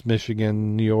 Texas,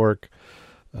 Michigan, New York.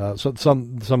 So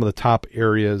some of the top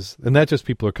areas, and that's just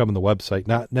people who are coming to the website,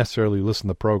 not necessarily listen to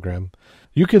the program.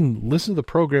 You can listen to the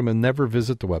program and never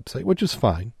visit the website, which is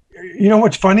fine. You know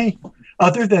what's funny?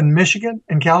 Other than Michigan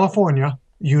and California,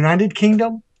 United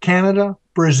Kingdom, Canada,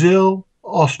 Brazil,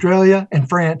 Australia, and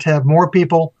France have more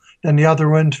people than the other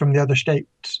ones from the other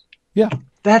states. Yeah.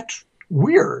 That's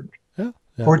weird. Yeah.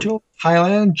 Portugal,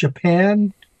 Thailand,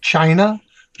 Japan, China,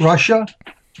 Russia.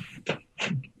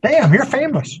 Damn, you're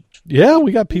famous. Yeah,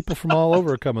 we got people from all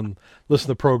over come and listen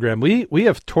to the program. We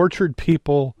have tortured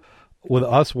people with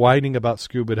us whining about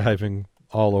scuba diving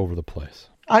all over the place.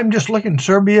 I'm just looking.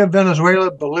 Serbia, Venezuela,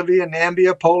 Bolivia,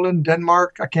 Namibia, Poland,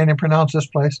 Denmark. I can't even pronounce this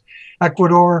place.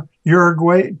 Ecuador,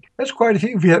 Uruguay. That's quite a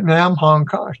few. Vietnam, Hong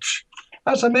Kong.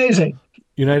 That's amazing.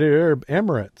 United Arab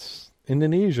Emirates,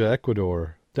 Indonesia,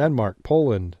 Ecuador, Denmark,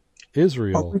 Poland,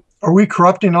 Israel. Are we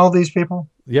corrupting all these people?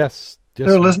 Yes.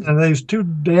 They're listening to these two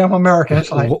damn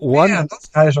Americans. Like, man, those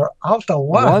guys are out to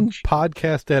lunch. One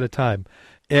podcast at a time.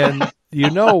 And you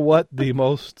know what the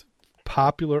most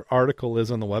popular article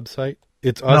is on the website?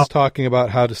 It's us talking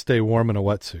about how to stay warm in a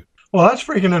wetsuit. Well, that's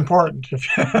freaking important.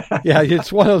 Yeah,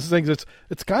 it's one of those things.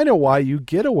 It's kind of why you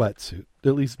get a wetsuit.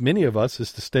 At least many of us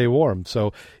is to stay warm.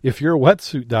 So if you're a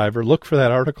wetsuit diver, look for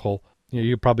that article.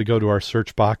 You probably go to our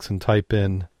search box and type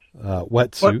in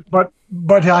wetsuit.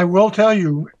 But I will tell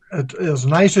you, as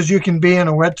nice as you can be in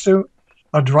a wetsuit,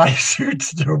 a dry suit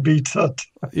still beats it.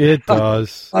 It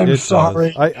does. I'm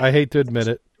sorry. I hate to admit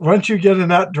it. Once you get in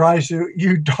that dry suit,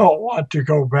 you don't want to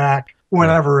go back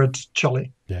whenever it's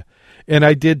chilly. Yeah. And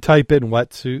I did type in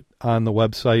wetsuit on the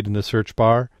website in the search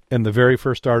bar, and the very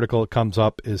first article that comes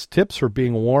up is tips for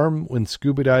being warm when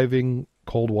scuba diving,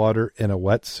 cold water, in a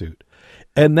wetsuit.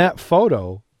 And that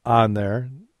photo on there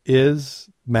is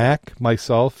Mac,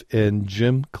 myself, and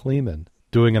Jim Kleeman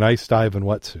doing an ice dive in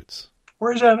wetsuits.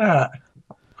 Where's that at?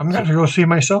 I'm going to go see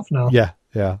myself now. Yeah.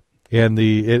 And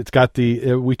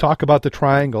we talk about the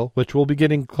triangle, which we'll be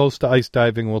getting close to ice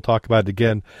diving. We'll talk about it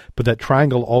again, but that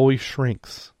triangle always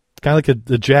shrinks. It's kind of like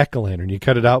the jack-o'-lantern. You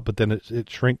cut it out, but then it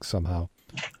shrinks somehow.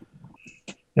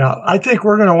 Yeah, I think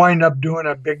we're going to wind up doing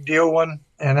a big deal one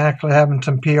and actually having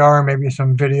some PR, maybe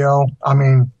some video.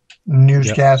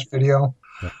 Newscast video.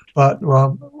 Yep. But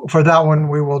for that one,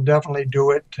 we will definitely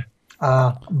do it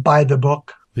by the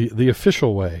book. The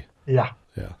official way. Yeah.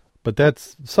 But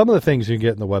that's some of the things you can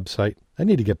get in the website. I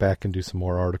need to get back and do some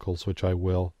more articles, which I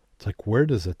will. It's like, where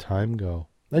does the time go?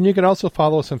 And you can also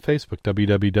follow us on Facebook,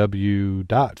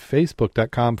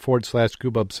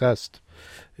 www.facebook.com/Scuba Obsessed.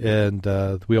 And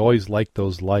we always like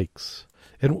those likes.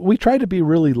 And we try to be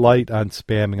really light on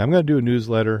spamming. I'm going to do a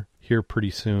newsletter here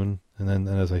pretty soon. And then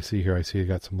as I see here, I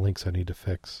got some links I need to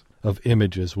fix of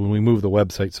images. When we move the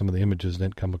website, some of the images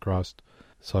didn't come across.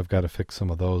 So I've got to fix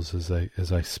some of those as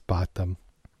I spot them.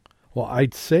 Well,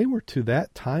 I'd say we're to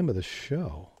that time of the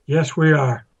show. Yes, we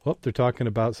are. Well, they're talking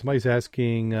about, somebody's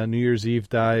asking, New Year's Eve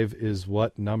dive is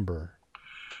what number?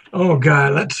 Oh,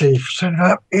 God, let's see.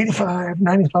 85,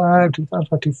 95,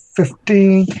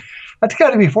 2015. That's got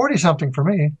to be 40-something for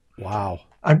me. Wow.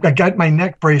 I got my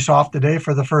neck brace off today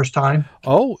for the first time.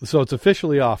 Oh, so it's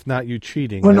officially off, not you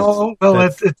cheating.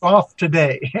 It's off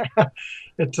today.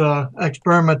 It's an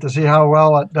experiment to see how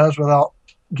well it does without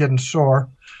getting sore.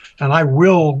 And I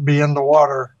will be in the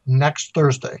water next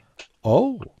Thursday.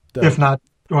 Oh. If not,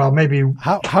 maybe.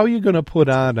 How are you going to put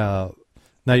on now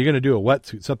you're going to do a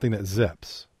wetsuit, something that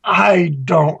zips? I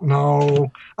don't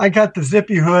know. I got the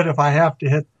zippy hood if I have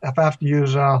to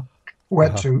use a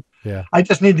wetsuit. Yeah. I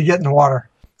just need to get in the water.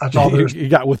 That's all there is. You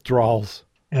got withdrawals.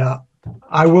 Yeah.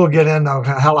 I will get in the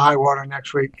hell high water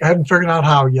next week. I haven't figured out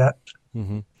how yet.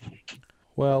 Mm-hmm.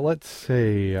 Well, let's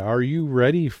see. Are you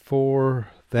ready for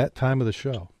that time of the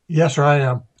show? Yes, sir, I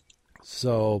am.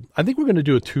 So I think we're going to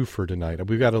do a twofer tonight.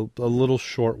 We've got a little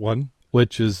short one,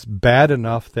 which is bad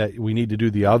enough that we need to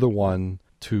do the other one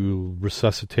to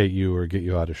resuscitate you or get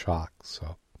you out of shock.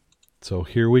 So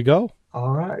here we go.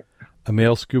 All right. A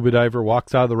male scuba diver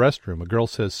walks out of the restroom. A girl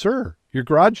says, "Sir, your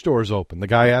garage door is open." The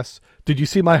guy asks, "Did you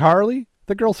see my Harley?"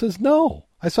 The girl says, "No,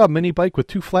 I saw a mini bike with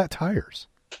 2 flat tires."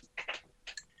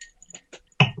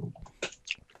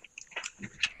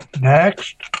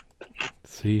 Next.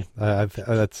 See,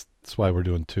 that's why we're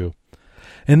doing 2.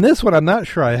 And this one, I'm not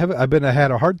sure. I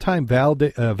had a hard time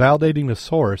validating the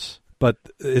source, but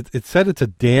it said it's a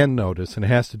Dan notice, and it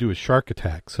has to do with shark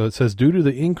attacks. So it says, due to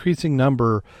the increasing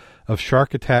number of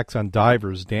shark attacks on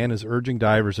divers, Dan is urging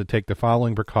divers to take the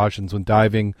following precautions when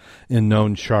diving in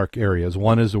known shark areas.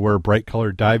 One is to wear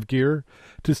bright-colored dive gear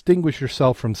to distinguish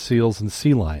yourself from seals and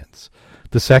sea lions.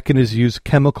 The second is use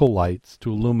chemical lights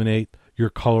to illuminate your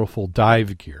colorful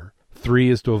dive gear. 3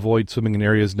 is to avoid swimming in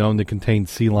areas known to contain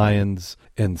sea lions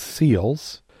and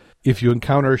seals. If you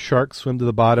encounter a shark, swim to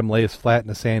the bottom, lay as flat in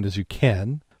the sand as you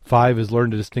can. 5 is learn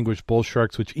to distinguish bull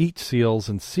sharks, which eat seals,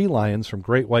 and sea lions from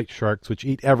great white sharks, which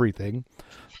eat everything.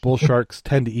 Bull sharks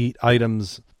tend to eat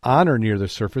items on or near the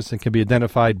surface and can be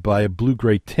identified by a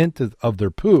blue-gray tint of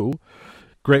their poo.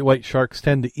 Great white sharks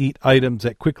tend to eat items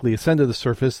that quickly ascend to the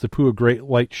surface. The poo of great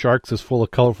white sharks is full of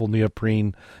colorful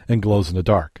neoprene and glows in the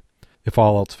dark. If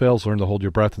all else fails, learn to hold your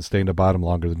breath and stay in the bottom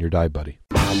longer than your dive buddy.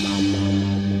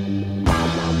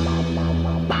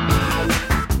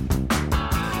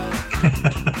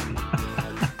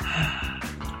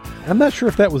 I'm not sure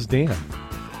if that was Dan.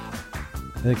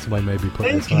 I think somebody may be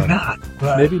putting this on. Not,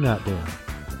 but... Maybe not Dan.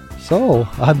 So,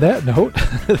 on that note,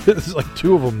 there's like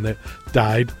 2 of them that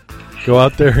died. Go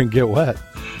out there and get wet.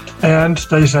 And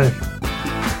stay safe.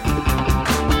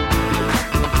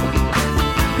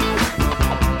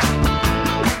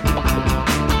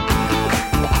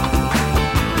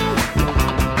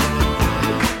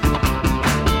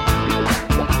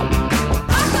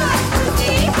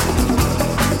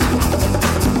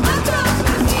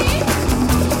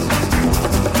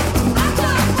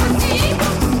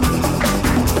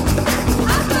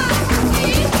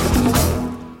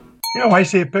 I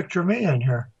see a picture of me in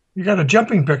here. You got a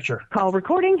jumping picture. Call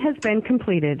recording has been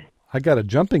completed. I got a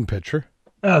jumping picture.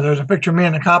 Yeah, there's a picture of me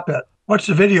in the cockpit. What's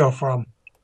the video from?